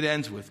 it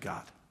ends with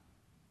God.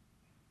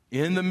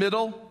 In the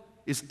middle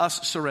is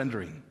us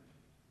surrendering.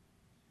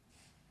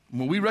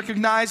 When we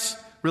recognize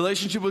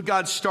relationship with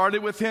God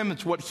started with him,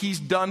 it's what he's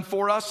done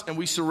for us, and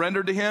we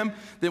surrender to him,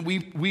 then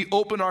we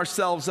open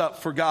ourselves up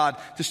for God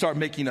to start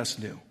making us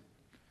new.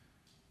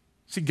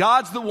 See,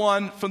 God's the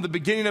one from the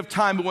beginning of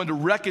time who wanted to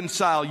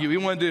reconcile you. He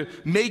wanted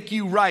to make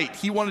you right.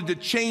 He wanted to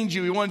change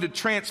you. He wanted to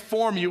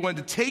transform you. He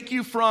wanted to take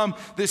you from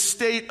this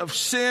state of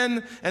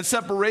sin and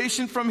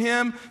separation from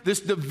him,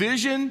 this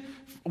division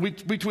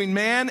between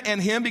man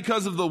and him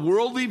because of the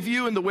worldly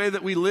view and the way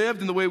that we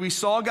lived and the way we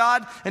saw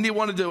God. And he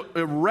wanted to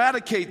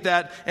eradicate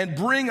that and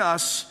bring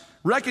us,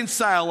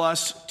 reconcile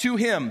us to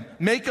him,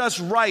 make us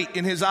right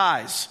in his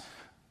eyes.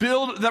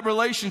 Build that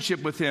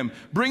relationship with him.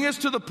 Bring us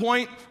to the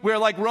point where,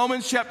 like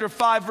Romans chapter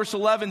 5, verse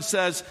 11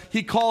 says,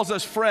 he calls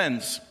us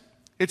friends.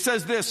 It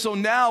says this, so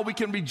now we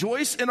can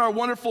rejoice in our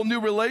wonderful new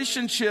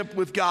relationship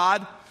with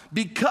God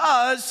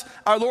because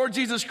our Lord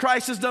Jesus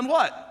Christ has done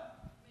what?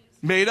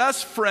 Made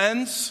us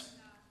friends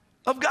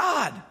of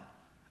God.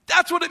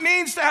 That's what it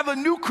means to have a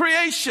new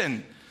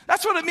creation.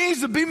 That's what it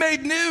means to be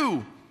made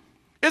new.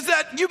 Is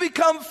that you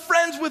become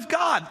friends with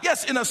God.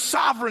 Yes, in a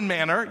sovereign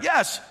manner.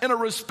 Yes, in a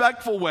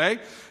respectful way.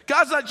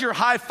 God's not your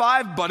high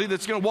five buddy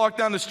that's going to walk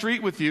down the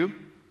street with you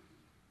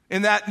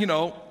in that,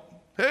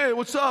 hey,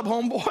 what's up,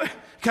 homeboy,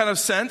 kind of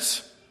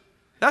sense.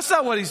 That's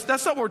not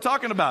what we're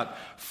talking about.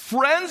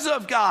 Friends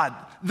of God,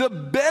 the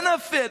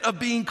benefit of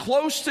being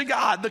close to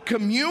God, the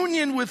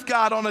communion with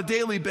God on a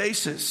daily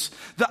basis,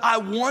 I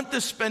want to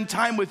spend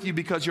time with you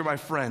because you're my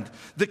friend.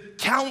 The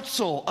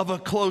counsel of a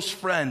close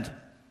friend.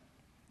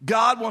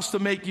 God wants to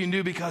make you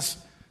new because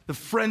the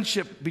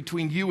friendship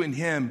between you and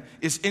him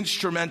is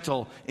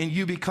instrumental in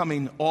you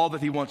becoming all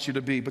that he wants you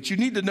to be. But you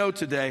need to know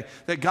today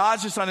that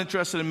God's just not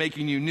interested in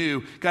making you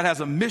new. God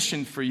has a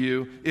mission for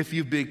you if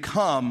you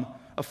become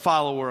a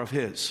follower of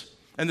his.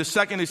 And the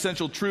second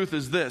essential truth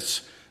is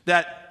this,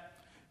 that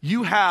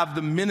you have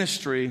the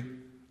ministry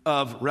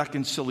of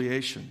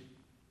reconciliation.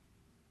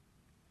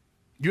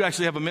 You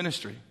actually have a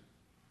ministry.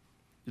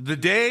 The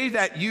day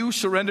that you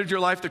surrendered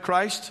your life to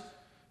Christ,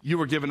 you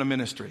were given a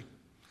ministry.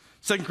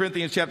 2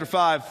 Corinthians chapter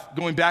 5,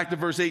 going back to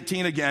verse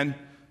 18 again,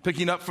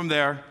 picking up from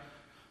there,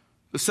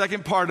 the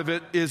second part of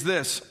it is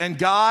this, and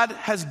God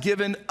has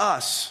given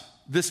us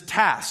this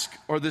task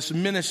or this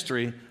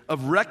ministry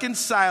of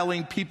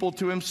reconciling people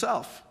to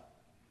himself.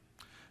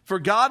 For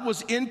God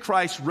was in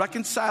Christ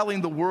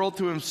reconciling the world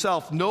to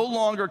himself, no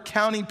longer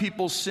counting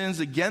people's sins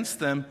against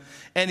them,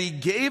 and he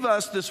gave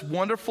us this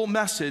wonderful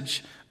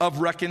message of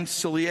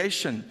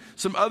reconciliation.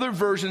 Some other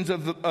versions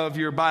of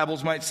your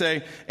Bibles might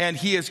say, and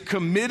he has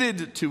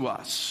committed to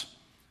us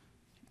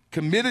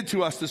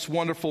this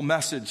wonderful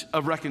message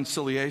of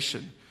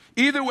reconciliation.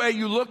 Either way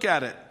you look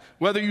at it,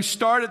 whether you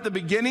start at the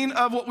beginning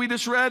of what we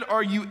just read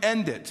or you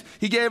end it,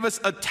 he gave us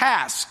a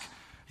task.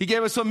 He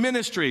gave us a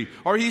ministry,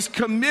 or he's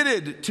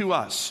committed to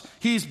us.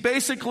 He's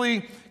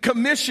basically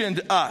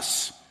commissioned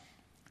us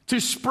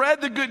to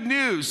spread the good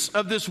news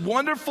of this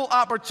wonderful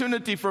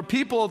opportunity for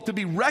people to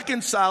be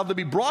reconciled, to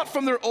be brought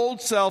from their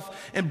old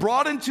self and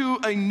brought into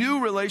a new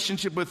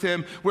relationship with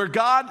him where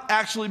God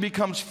actually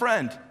becomes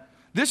friend.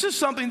 This is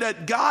something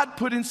that God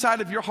put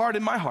inside of your heart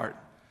and my heart.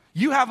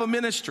 You have a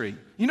ministry.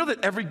 You know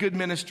that every good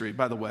ministry,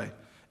 by the way,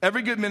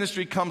 every good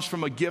ministry comes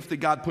from a gift that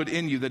God put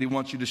in you that he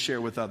wants you to share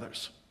with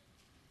others.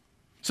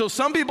 So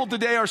some people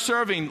today are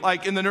serving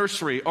like in the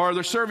nursery, or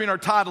they're serving our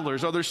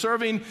toddlers, or they're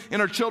serving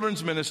in our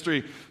children's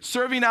ministry,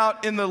 serving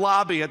out in the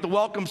lobby at the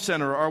Welcome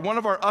Center, or one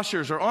of our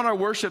ushers, or on our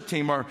worship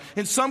team, or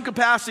in some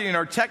capacity in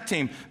our tech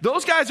team.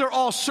 Those guys are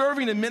all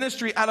serving in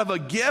ministry out of a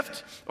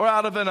gift or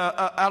out of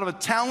a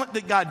talent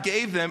that God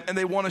gave them, and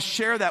they want to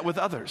share that with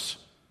others.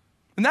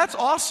 And that's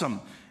awesome.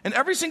 And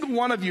every single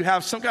one of you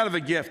have some kind of a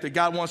gift that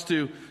God wants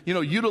to,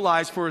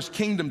 utilize for his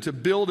kingdom to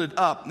build it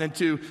up and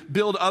to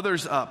build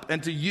others up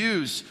and to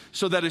use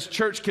so that his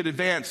church can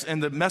advance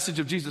and the message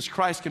of Jesus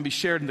Christ can be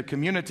shared in the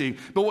community.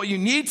 But what you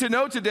need to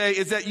know today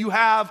is that you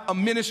have a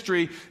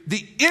ministry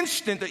the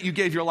instant that you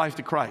gave your life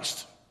to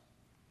Christ.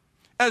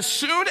 As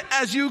soon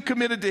as you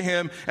committed to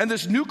him and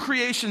this new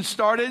creation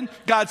started,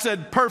 God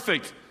said,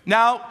 perfect.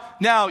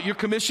 Now you're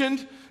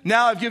commissioned.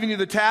 Now I've given you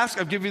the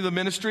task, I've given you the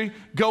ministry,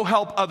 go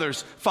help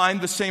others find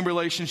the same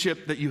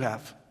relationship that you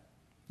have.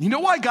 You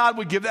know why God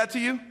would give that to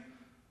you?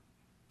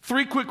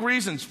 3 quick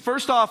reasons.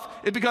 First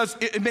off, because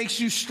it makes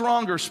you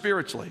stronger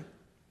spiritually.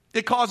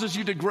 It causes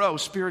you to grow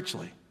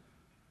spiritually.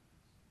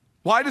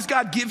 Why does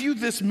God give you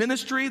this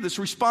ministry, this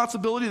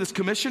responsibility, this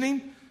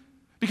commissioning?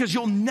 Because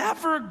you'll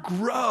never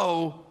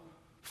grow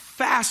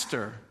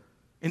faster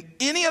in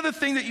any other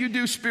thing that you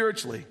do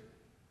spiritually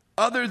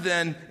other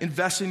than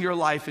investing your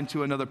life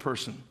into another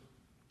person.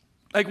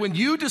 Like when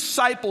you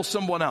disciple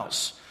someone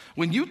else,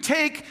 when you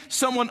take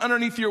someone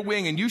underneath your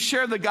wing and you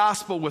share the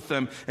gospel with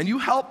them and you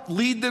help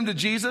lead them to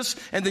Jesus,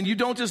 and then you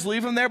don't just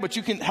leave them there, but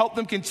you can help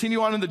them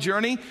continue on in the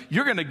journey,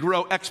 you're going to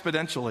grow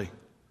exponentially.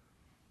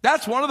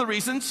 That's one of the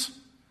reasons.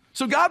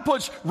 So God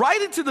puts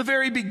right into the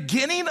very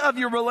beginning of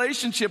your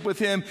relationship with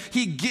him,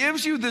 he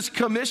gives you this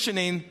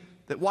commissioning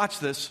that, watch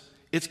this,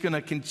 it's going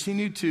to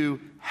continue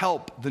to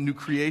help the new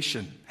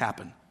creation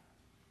happen.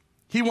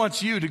 He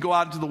wants you to go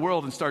out into the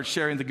world and start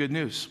sharing the good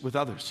news with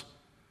others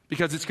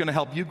because it's going to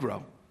help you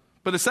grow.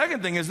 But the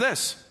second thing is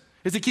this,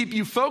 is to keep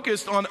you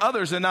focused on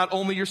others and not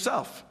only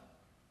yourself.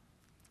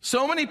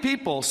 So many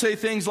people say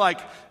things like,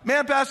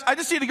 man, Pastor, I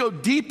just need to go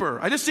deeper.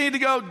 I just need to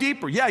go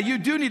deeper. Yeah, you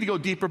do need to go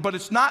deeper, but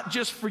it's not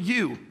just for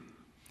you.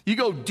 You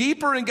go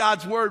deeper in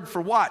God's word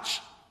for watch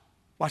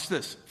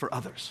this, for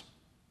others.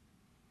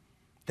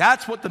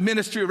 That's what the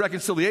ministry of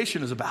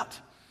reconciliation is about.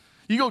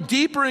 You go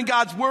deeper in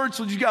God's word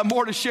so you got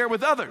more to share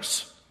with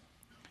others.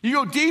 You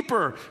go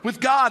deeper with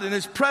God and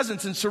his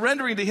presence and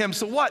surrendering to him.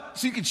 So what?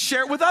 So you can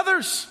share it with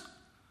others.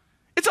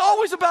 It's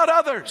always about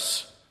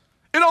others.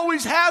 It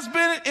always has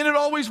been and it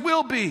always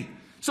will be.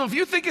 So if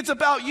you think it's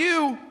about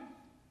you,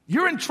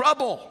 you're in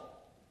trouble.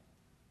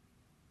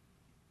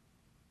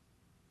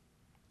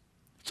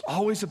 It's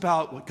always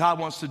about what God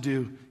wants to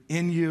do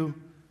in you,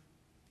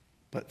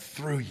 but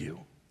through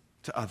you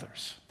to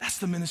others. That's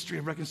the ministry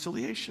of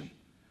reconciliation.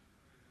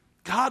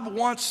 God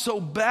wants so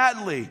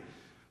badly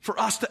for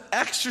us to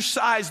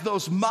exercise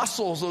those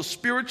muscles, those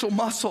spiritual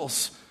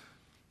muscles,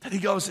 that he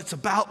goes, it's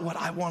about what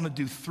I want to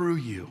do through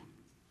you.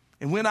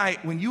 And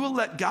when you will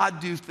let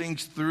God do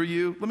things through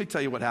you, let me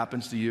tell you what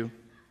happens to you.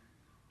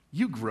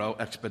 You grow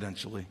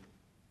exponentially.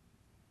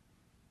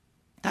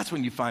 That's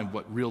when you find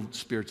what real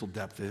spiritual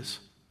depth is.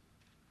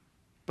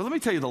 But let me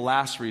tell you the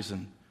last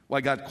reason why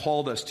God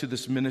called us to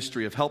this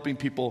ministry of helping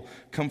people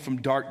come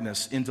from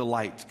darkness into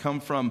light, come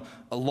from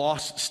a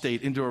lost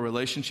state into a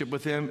relationship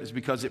with Him, is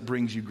because it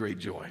brings you great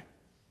joy.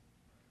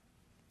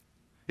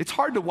 It's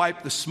hard to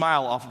wipe the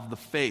smile off of the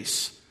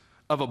face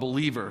of a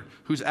believer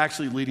who's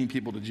actually leading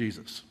people to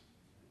Jesus.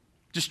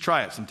 Just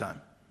try it sometime.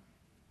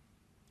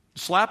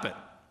 Slap it.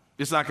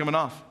 It's not coming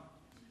off.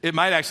 It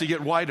might actually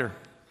get wider.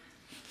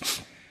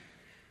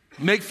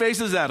 Make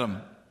faces at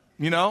them,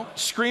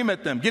 scream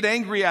at them, get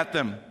angry at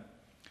them.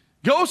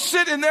 Go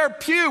sit in their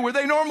pew where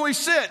they normally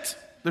sit.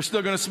 They're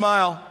still going to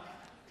smile.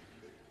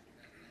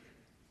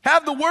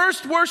 Have the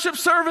worst worship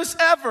service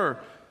ever.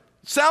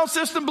 Sound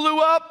system blew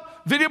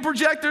up, video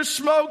projectors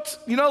smoked,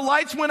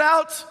 lights went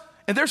out,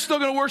 and they're still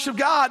going to worship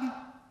God.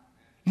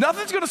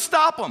 Nothing's going to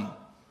stop them.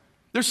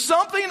 There's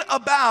something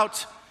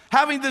about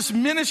having this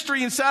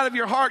ministry inside of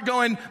your heart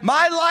going,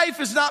 my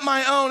life is not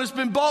my own. It's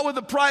been bought with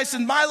a price,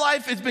 and my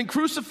life has been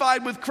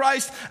crucified with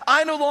Christ.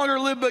 I no longer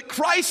live, but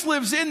Christ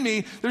lives in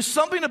me. There's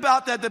something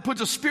about that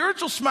puts a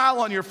spiritual smile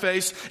on your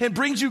face and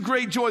brings you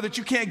great joy that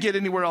you can't get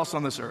anywhere else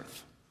on this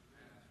earth.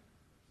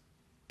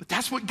 But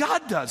that's what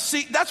God does.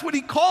 See, that's what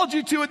He called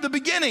you to at the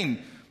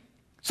beginning.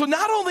 So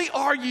not only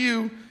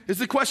is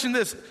the question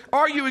this,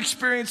 are you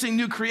experiencing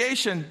new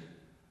creation?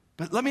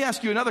 But let me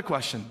ask you another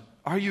question.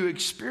 Are you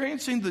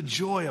experiencing the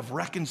joy of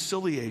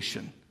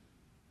reconciliation?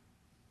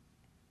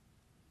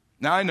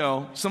 Now, I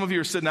know some of you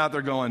are sitting out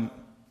there going,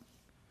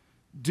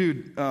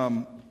 dude,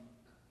 I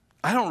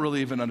don't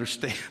really even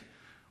understand.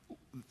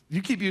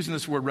 You keep using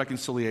this word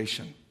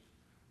reconciliation.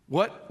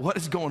 What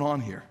is going on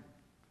here?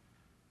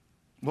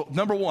 Well,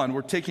 number one,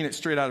 we're taking it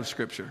straight out of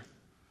Scripture.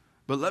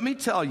 But let me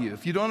tell you,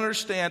 if you don't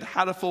understand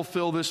how to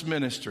fulfill this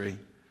ministry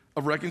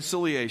of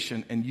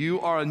reconciliation, and you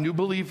are a new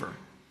believer,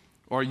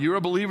 or you're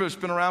a believer that's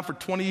been around for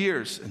 20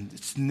 years and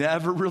it's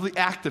never really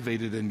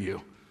activated in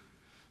you,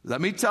 let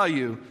me tell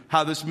you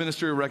how this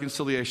ministry of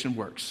reconciliation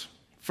works.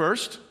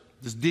 First,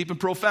 this is deep and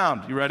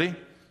profound. You ready?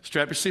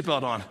 Strap your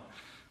seatbelt on.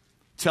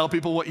 Tell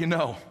people what you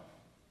know.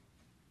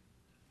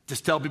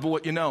 Just tell people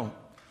what you know.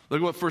 Look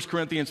at what 1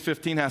 Corinthians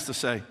 15 has to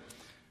say.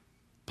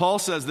 Paul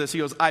says this. He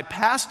goes, I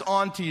passed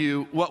on to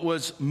you what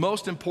was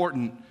most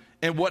important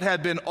and what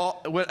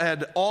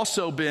had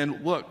also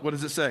been, look, what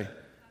does it say?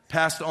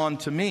 Passed on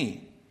to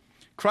me.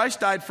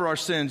 Christ died for our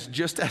sins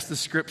just as the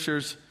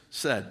Scriptures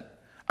said.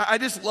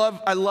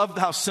 I love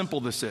how simple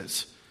this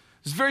is.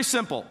 It's very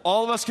simple.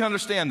 All of us can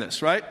understand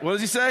this, right? What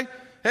does he say?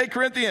 Hey,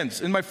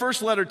 Corinthians, in my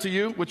first letter to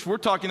you, which we're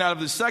talking out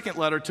of the second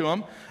letter to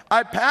him,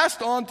 I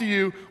passed on to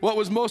you what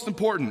was most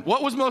important.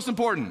 What was most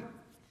important?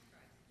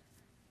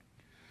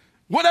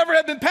 Whatever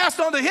had been passed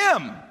on to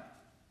him.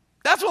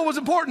 That's what was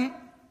important.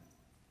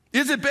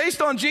 Is it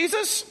based on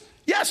Jesus?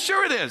 Yes,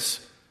 sure it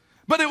is.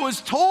 But it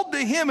was told to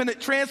him and it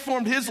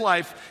transformed his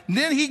life. And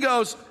then he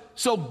goes,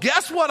 so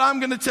guess what I'm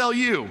going to tell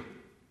you?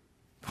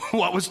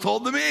 What was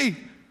told to me.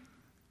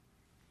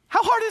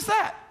 How hard is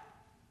that?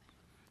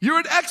 You're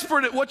an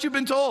expert at what you've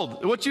been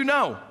told, what you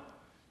know.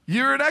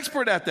 You're an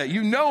expert at that.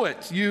 You know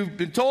it. You've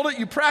been told it.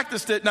 You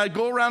practiced it. Now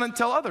go around and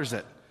tell others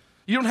it.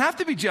 You don't have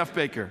to be Jeff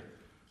Baker.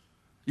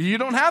 You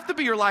don't have to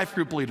be your life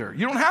group leader.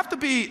 You don't have to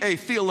be a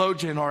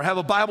theologian or have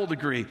a Bible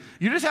degree.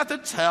 You just have to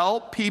tell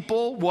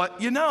people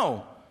what you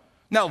know.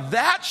 Now,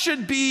 that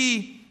should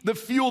be the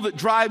fuel that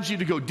drives you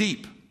to go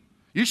deep.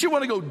 You should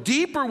want to go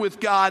deeper with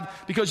God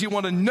because you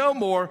want to know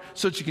more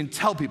so that you can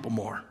tell people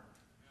more.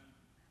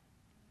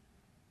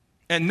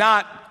 And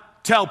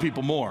not tell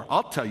people more.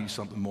 I'll tell you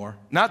something more.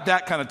 Not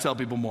that kind of tell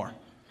people more.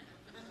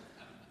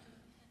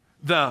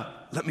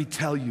 Let me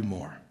tell you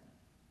more.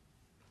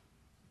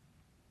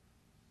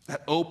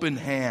 That open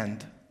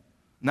hand.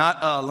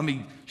 Not let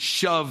me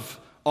shove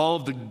all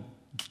of the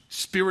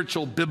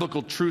spiritual,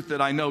 biblical truth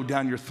that I know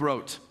down your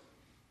throat.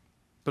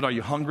 But are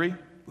you hungry?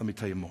 Let me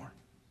tell you more.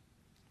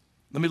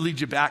 Let me lead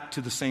you back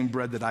to the same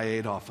bread that I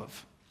ate off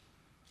of.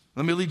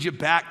 Let me lead you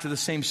back to the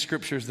same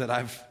scriptures that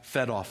I've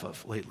fed off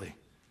of lately.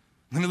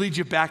 Let me lead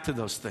you back to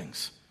those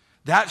things.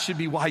 That should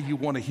be why you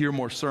want to hear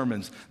more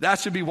sermons. That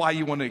should be why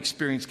you want to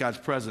experience God's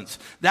presence.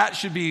 That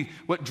should be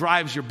what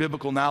drives your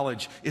biblical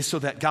knowledge, is so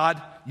that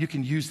God, you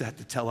can use that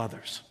to tell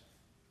others.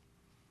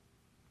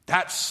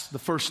 That's the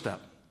first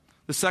step.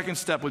 The second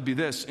step would be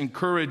this: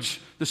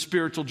 encourage the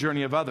spiritual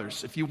journey of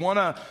others. If you want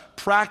to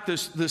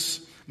practice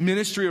this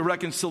ministry of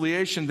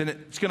reconciliation, then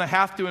it's going to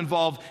have to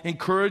involve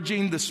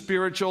encouraging the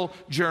spiritual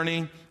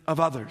journey of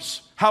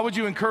others. How would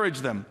you encourage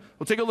them?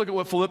 Well, take a look at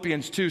what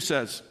Philippians 2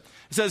 says.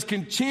 It says,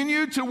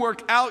 continue to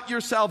work out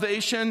your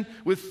salvation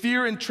with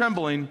fear and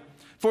trembling,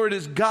 for it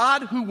is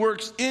God who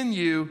works in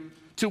you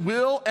to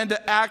will and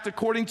to act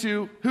according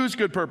to whose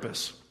good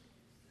purpose?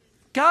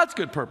 God's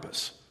good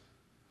purpose.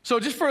 So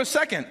just for a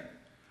second,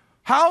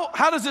 how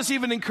does this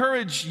even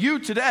encourage you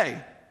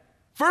today?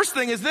 First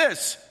thing is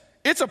this: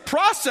 it's a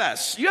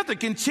process. You have to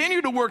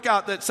continue to work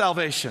out that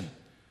salvation.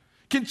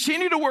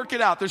 Continue to work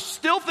it out. There's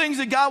still things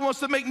that God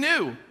wants to make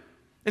new.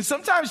 And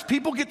sometimes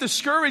people get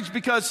discouraged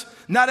because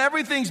not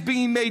everything's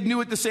being made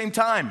new at the same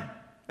time.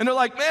 And they're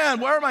like,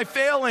 man, where am I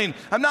failing?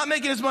 I'm not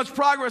making as much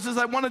progress as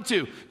I wanted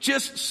to.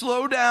 Just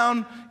slow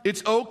down.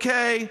 It's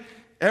okay.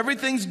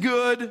 Everything's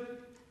good.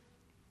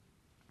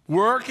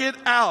 Work it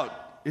out.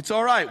 It's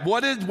all right.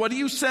 What do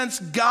you sense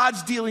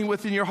God's dealing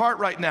with in your heart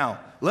right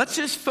now? Let's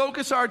just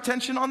focus our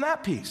attention on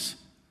that piece.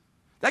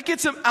 That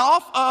gets them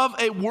off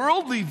of a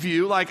worldly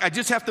view, like I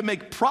just have to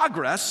make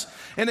progress,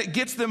 and it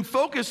gets them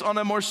focused on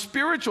a more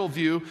spiritual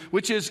view,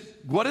 which is,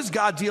 what is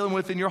God dealing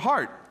with in your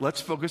heart? Let's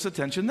focus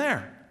attention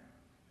there.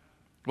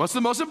 What's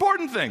the most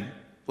important thing?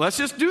 Let's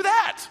just do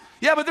that.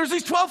 Yeah, but there's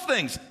these 12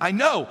 things. I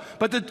know,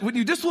 but when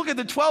you just look at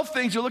the 12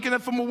 things, you're looking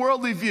at it from a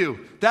worldly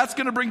view. That's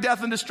going to bring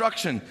death and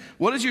destruction.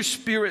 What does your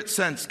spirit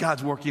sense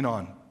God's working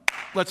on?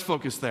 Let's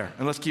focus there,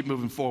 and let's keep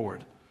moving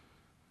forward.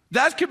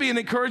 That could be an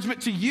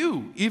encouragement to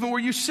you, even where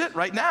you sit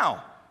right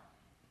now.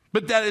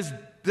 But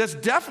that's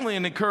definitely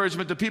an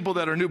encouragement to people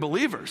that are new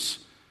believers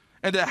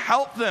and to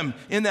help them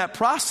in that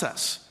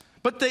process.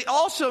 But they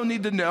also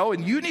need to know,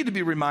 and you need to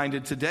be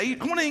reminded today,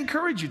 I want to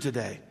encourage you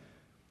today.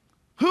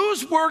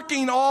 Who's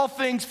working all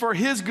things for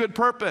his good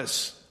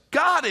purpose?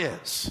 God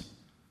is.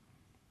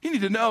 You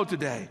need to know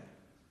today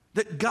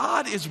that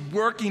God is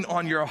working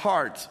on your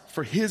heart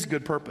for his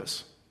good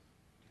purpose.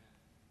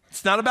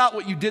 It's not about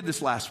what you did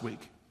this last week.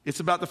 It's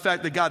about the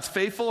fact that God's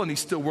faithful and he's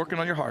still working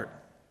on your heart.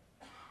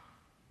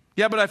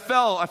 Yeah, but I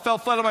fell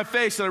flat on my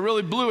face and I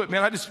really blew it,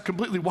 man. I just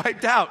completely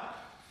wiped out.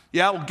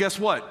 Yeah, well, guess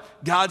what?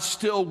 God's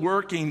still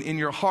working in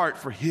your heart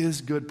for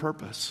his good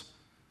purpose.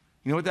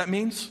 You know what that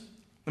means?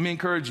 Let me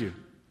encourage you.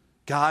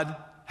 God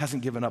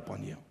hasn't given up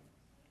on you.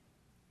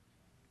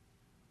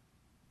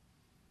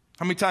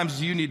 How many times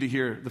do you need to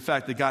hear the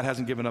fact that God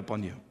hasn't given up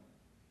on you?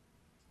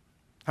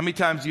 How many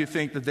times do you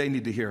think that they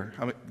need to hear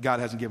how God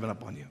hasn't given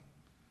up on you?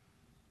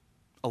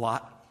 A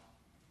lot.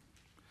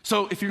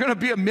 So if you're going to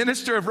be a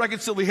minister of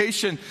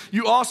reconciliation,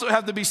 you also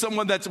have to be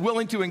someone that's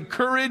willing to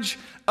encourage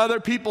other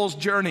people's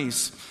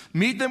journeys.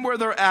 Meet them where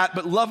they're at,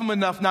 but love them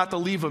enough not to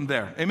leave them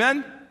there.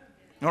 Amen?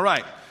 All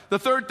right. The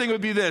third thing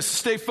would be this.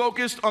 Stay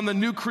focused on the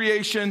new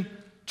creation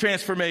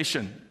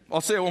transformation. I'll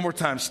say it one more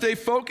time. Stay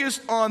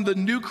focused on the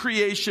new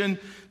creation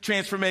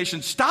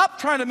transformation. Stop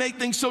trying to make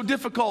things so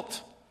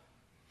difficult.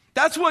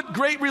 That's what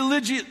great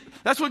religion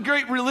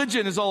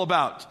is all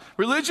about.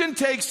 Religion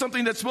takes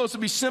something that's supposed to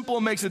be simple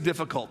and makes it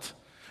difficult.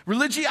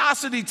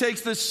 Religiosity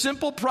takes this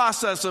simple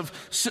process of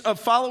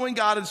following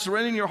God and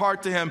surrendering your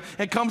heart to him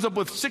and comes up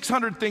with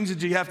 600 things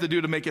that you have to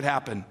do to make it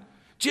happen.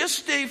 Just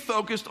stay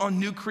focused on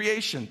new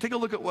creation. Take a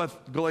look at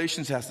what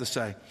Galatians has to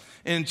say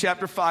in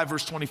chapter 5,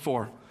 verse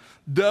 24.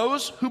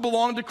 Those who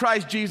belong to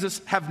Christ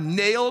Jesus have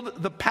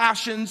nailed the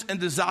passions and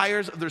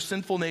desires of their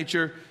sinful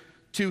nature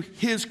to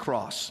his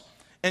cross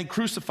and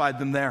crucified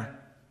them there.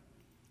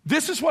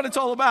 This is what it's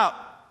all about.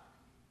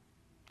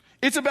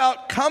 It's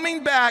about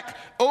coming back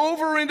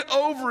over and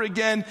over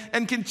again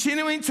and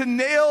continuing to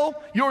nail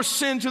your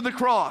sin to the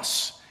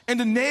cross and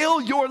to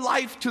nail your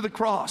life to the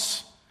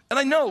cross. And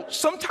I know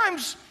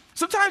sometimes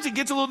it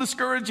gets a little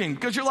discouraging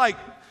because you're like,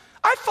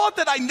 I thought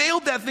that I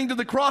nailed that thing to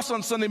the cross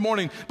on Sunday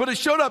morning, but it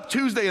showed up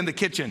Tuesday in the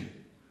kitchen.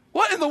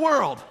 What in the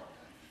world?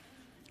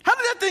 How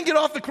did that thing get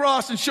off the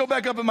cross and show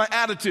back up in my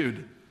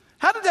attitude?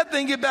 How did that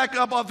thing get back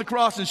up off the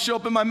cross and show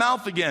up in my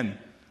mouth again?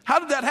 How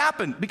did that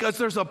happen? Because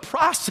there's a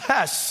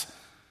process.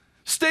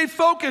 Stay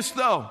focused,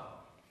 though.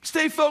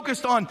 Stay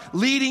focused on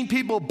leading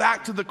people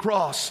back to the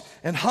cross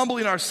and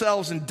humbling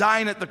ourselves and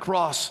dying at the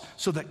cross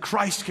so that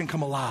Christ can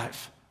come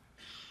alive.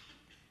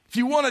 If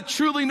you want to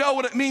truly know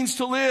what it means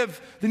to live,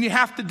 then you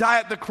have to die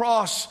at the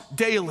cross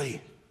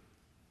daily.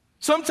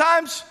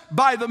 Sometimes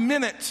by the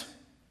minute.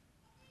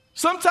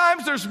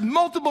 Sometimes there's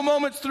multiple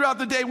moments throughout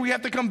the day where you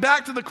have to come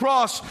back to the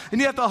cross and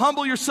you have to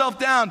humble yourself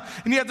down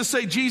and you have to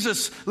say,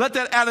 Jesus, let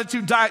that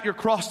attitude die at your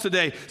cross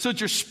today so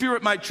that your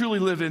spirit might truly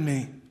live in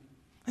me.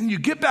 And you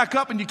get back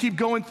up and you keep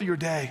going through your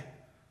day.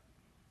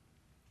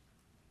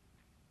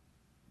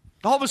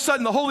 All of a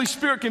sudden, the Holy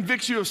Spirit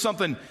convicts you of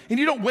something, and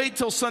you don't wait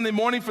till Sunday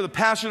morning for the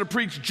pastor to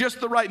preach just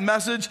the right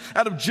message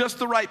out of just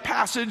the right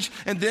passage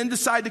and then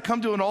decide to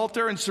come to an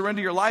altar and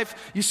surrender your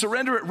life. You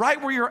surrender it right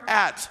where you're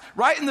at,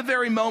 right in the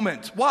very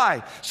moment.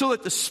 Why? So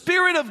that the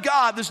Spirit of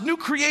God, this new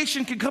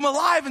creation, can come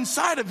alive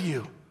inside of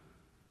you.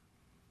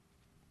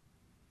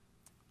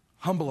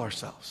 Humble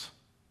ourselves.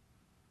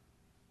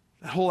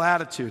 That whole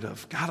attitude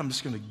of, God, I'm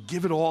just going to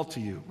give it all to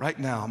you right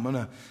now. I'm going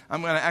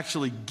to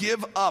actually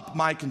give up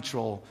my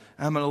control,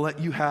 and I'm going to let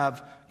you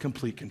have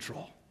complete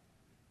control.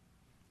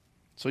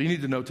 So you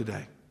need to know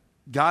today,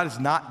 God is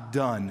not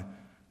done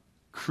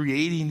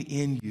creating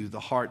in you the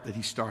heart that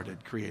he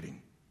started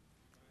creating.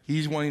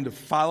 He's wanting to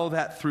follow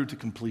that through to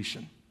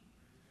completion.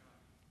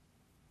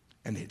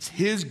 And it's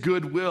his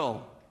good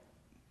will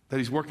that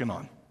he's working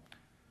on.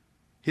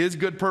 His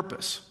good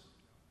purpose.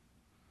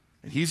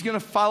 And he's going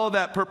to follow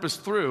that purpose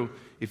through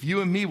if you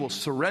and me will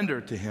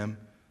surrender to him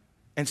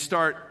and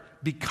start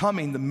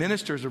becoming the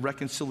ministers of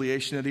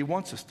reconciliation that he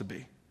wants us to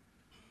be.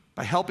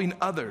 By helping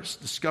others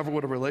discover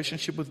what a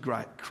relationship with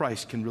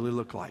Christ can really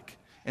look like.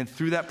 And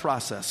through that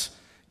process,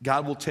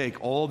 God will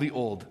take all the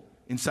old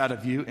inside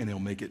of you and he'll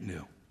make it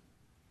new.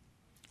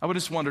 I would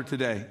just wonder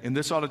today, in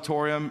this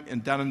auditorium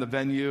and down in the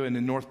venue and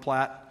in North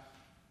Platte,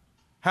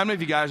 how many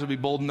of you guys would be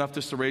bold enough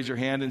just to raise your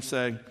hand and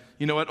say,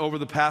 you know what, over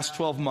the past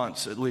 12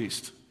 months at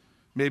least,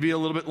 maybe a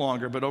little bit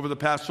longer, but over the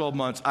past 12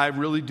 months, I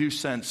really do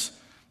sense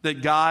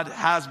that God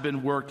has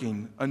been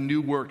working a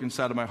new work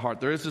inside of my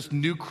heart. There is this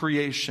new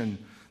creation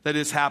that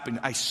is happening.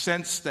 I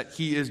sense that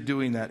he is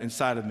doing that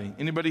inside of me.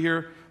 Anybody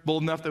here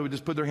bold enough that would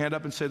just put their hand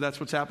up and say that's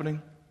what's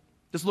happening?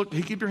 Just look,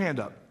 keep your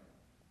hand up.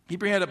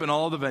 Keep your hand up in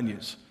all of the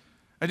venues.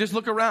 And just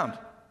look around.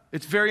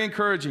 It's very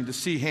encouraging to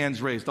see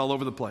hands raised all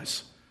over the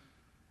place.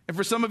 And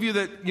for some of you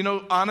that,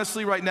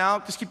 honestly right now,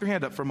 just keep your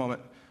hand up for a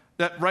moment.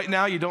 That right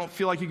now you don't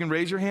feel like you can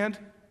raise your hand.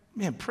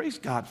 Man, praise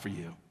God for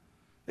you.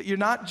 That you're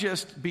not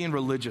just being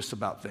religious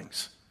about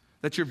things.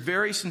 That you're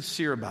very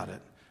sincere about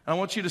it. And I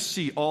want you to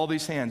see all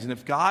these hands. And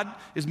if God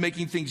is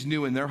making things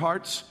new in their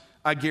hearts,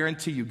 I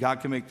guarantee you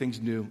God can make things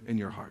new in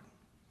your heart.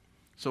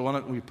 So why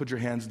don't we put your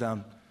hands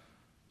down?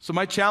 So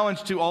my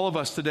challenge to all of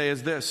us today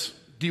is this.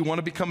 Do you want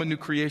to become a new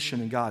creation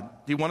in God?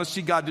 Do you want to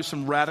see God do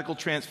some radical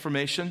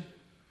transformation?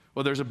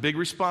 Well, there's a big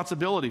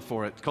responsibility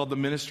for it. It's called the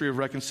ministry of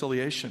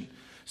reconciliation.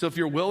 So if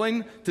you're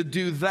willing to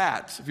do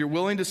that, if you're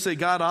willing to say,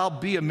 God, I'll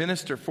be a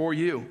minister for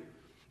you,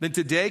 then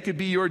today could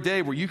be your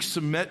day where you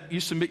submit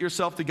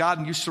yourself to God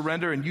and you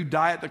surrender and you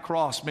die at the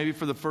cross, maybe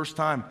for the first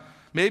time.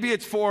 Maybe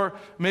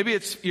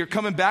it's you're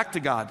coming back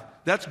to God.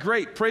 That's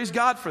great. Praise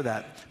God for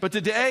that. But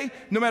today,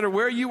 no matter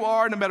where you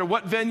are, no matter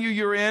what venue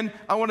you're in,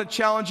 I want to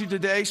challenge you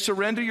today,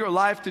 surrender your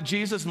life to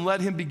Jesus and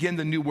let him begin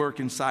the new work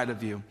inside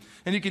of you.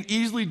 And you can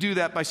easily do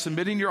that by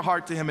submitting your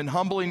heart to him and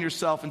humbling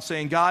yourself and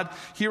saying, God,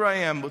 here I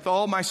am with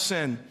all my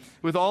sin,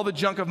 with all the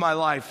junk of my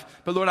life.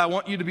 But Lord, I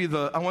want you to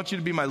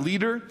be my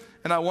leader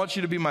and I want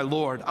you to be my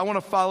Lord. I want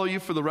to follow you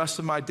for the rest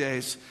of my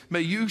days.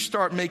 May you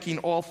start making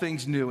all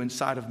things new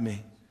inside of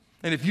me.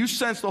 And if you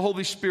sense the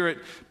Holy Spirit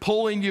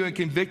pulling you and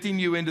convicting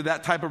you into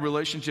that type of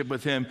relationship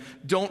with him,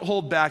 don't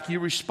hold back. You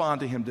respond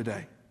to him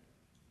today.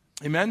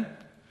 Amen?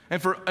 And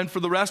for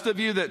the rest of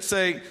you that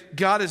say,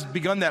 God has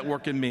begun that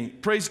work in me,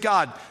 praise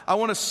God. I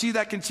want to see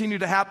that continue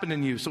to happen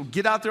in you. So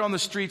get out there on the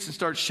streets and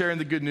start sharing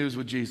the good news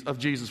of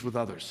Jesus with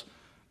others.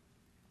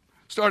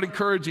 Start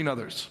encouraging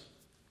others.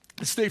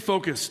 Stay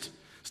focused.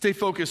 Stay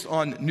focused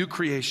on new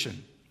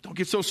creation. Don't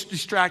get so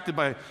distracted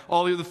by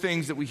all the other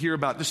things that we hear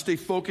about. Just stay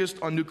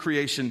focused on new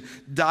creation.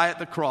 Die at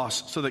the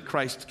cross so that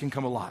Christ can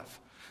come alive.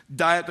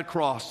 Die at the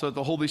cross so that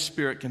the Holy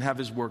Spirit can have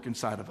his work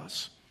inside of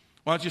us.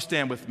 Why don't you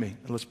stand with me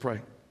and let's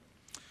pray.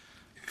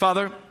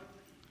 Father,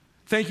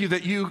 thank you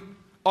that you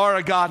are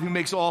a God who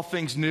makes all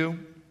things new.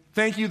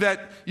 Thank you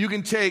that you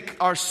can take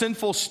our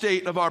sinful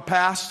state of our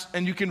past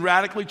and you can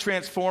radically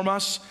transform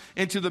us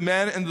into the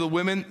men and the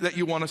women that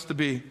you want us to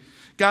be.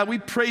 God, we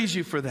praise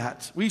you for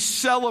that. We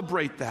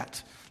celebrate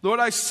that. Lord,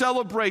 I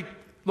celebrate,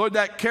 Lord,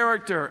 that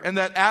character and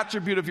that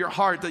attribute of your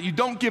heart, that you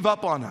don't give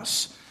up on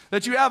us,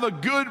 that you have a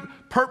good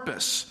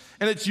purpose,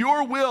 and it's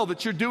your will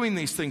that you're doing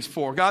these things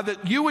for. God,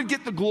 that you would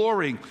get the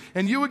glory,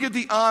 and you would get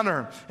the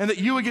honor, and that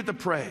you would get the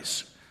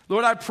praise.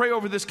 Lord, I pray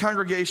over this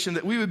congregation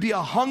that we would be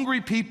a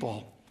hungry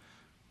people.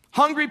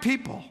 Hungry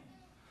people.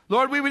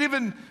 Lord, we would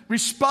even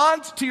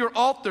respond to your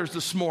altars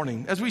this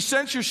morning as we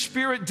sense your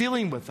Spirit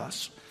dealing with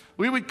us.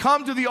 We would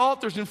come to the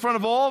altars in front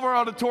of all of our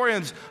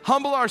auditoriums,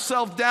 humble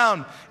ourselves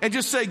down, and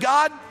just say,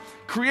 God,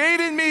 create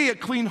in me a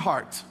clean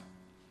heart.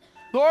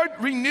 Lord,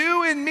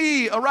 renew in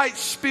me a right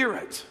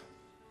spirit.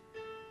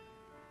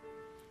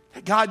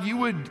 God, you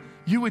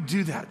would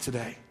do that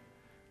today.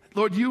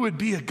 Lord, you would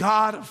be a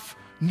God of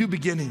new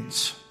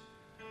beginnings.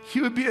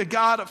 You would be a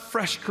God of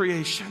fresh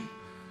creation.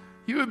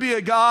 You would be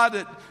a God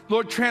that,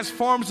 Lord,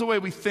 transforms the way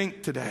we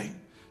think today,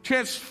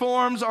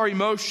 transforms our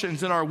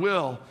emotions and our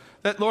will,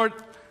 that, Lord,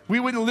 we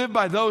wouldn't live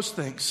by those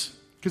things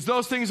because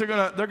those things they're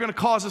going to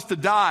cause us to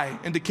die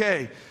and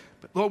decay.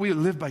 But Lord, we would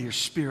live by your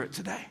Spirit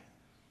today.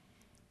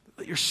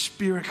 Let your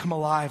Spirit come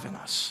alive in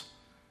us.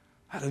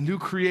 That a new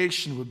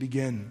creation would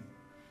begin.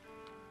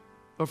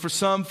 But for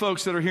some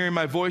folks that are hearing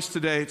my voice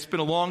today, it's been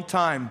a long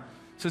time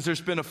since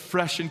there's been a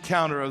fresh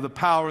encounter of the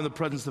power and the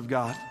presence of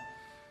God.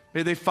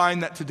 May they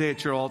find that today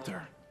at your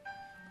altar.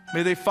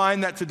 May they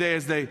find that today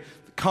as they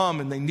come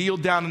and they kneel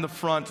down in the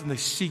front and they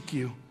seek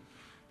you.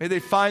 May they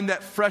find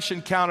that fresh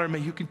encounter. May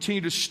you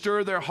continue to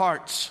stir their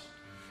hearts.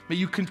 May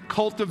you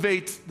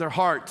cultivate their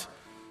heart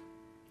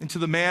into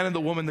the man and the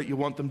woman that you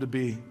want them to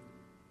be,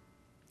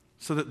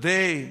 so that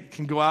they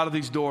can go out of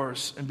these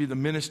doors and be the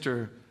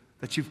minister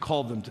that you've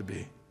called them to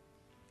be.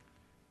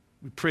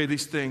 We pray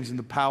these things in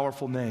the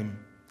powerful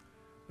name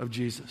of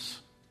Jesus.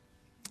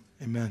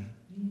 Amen.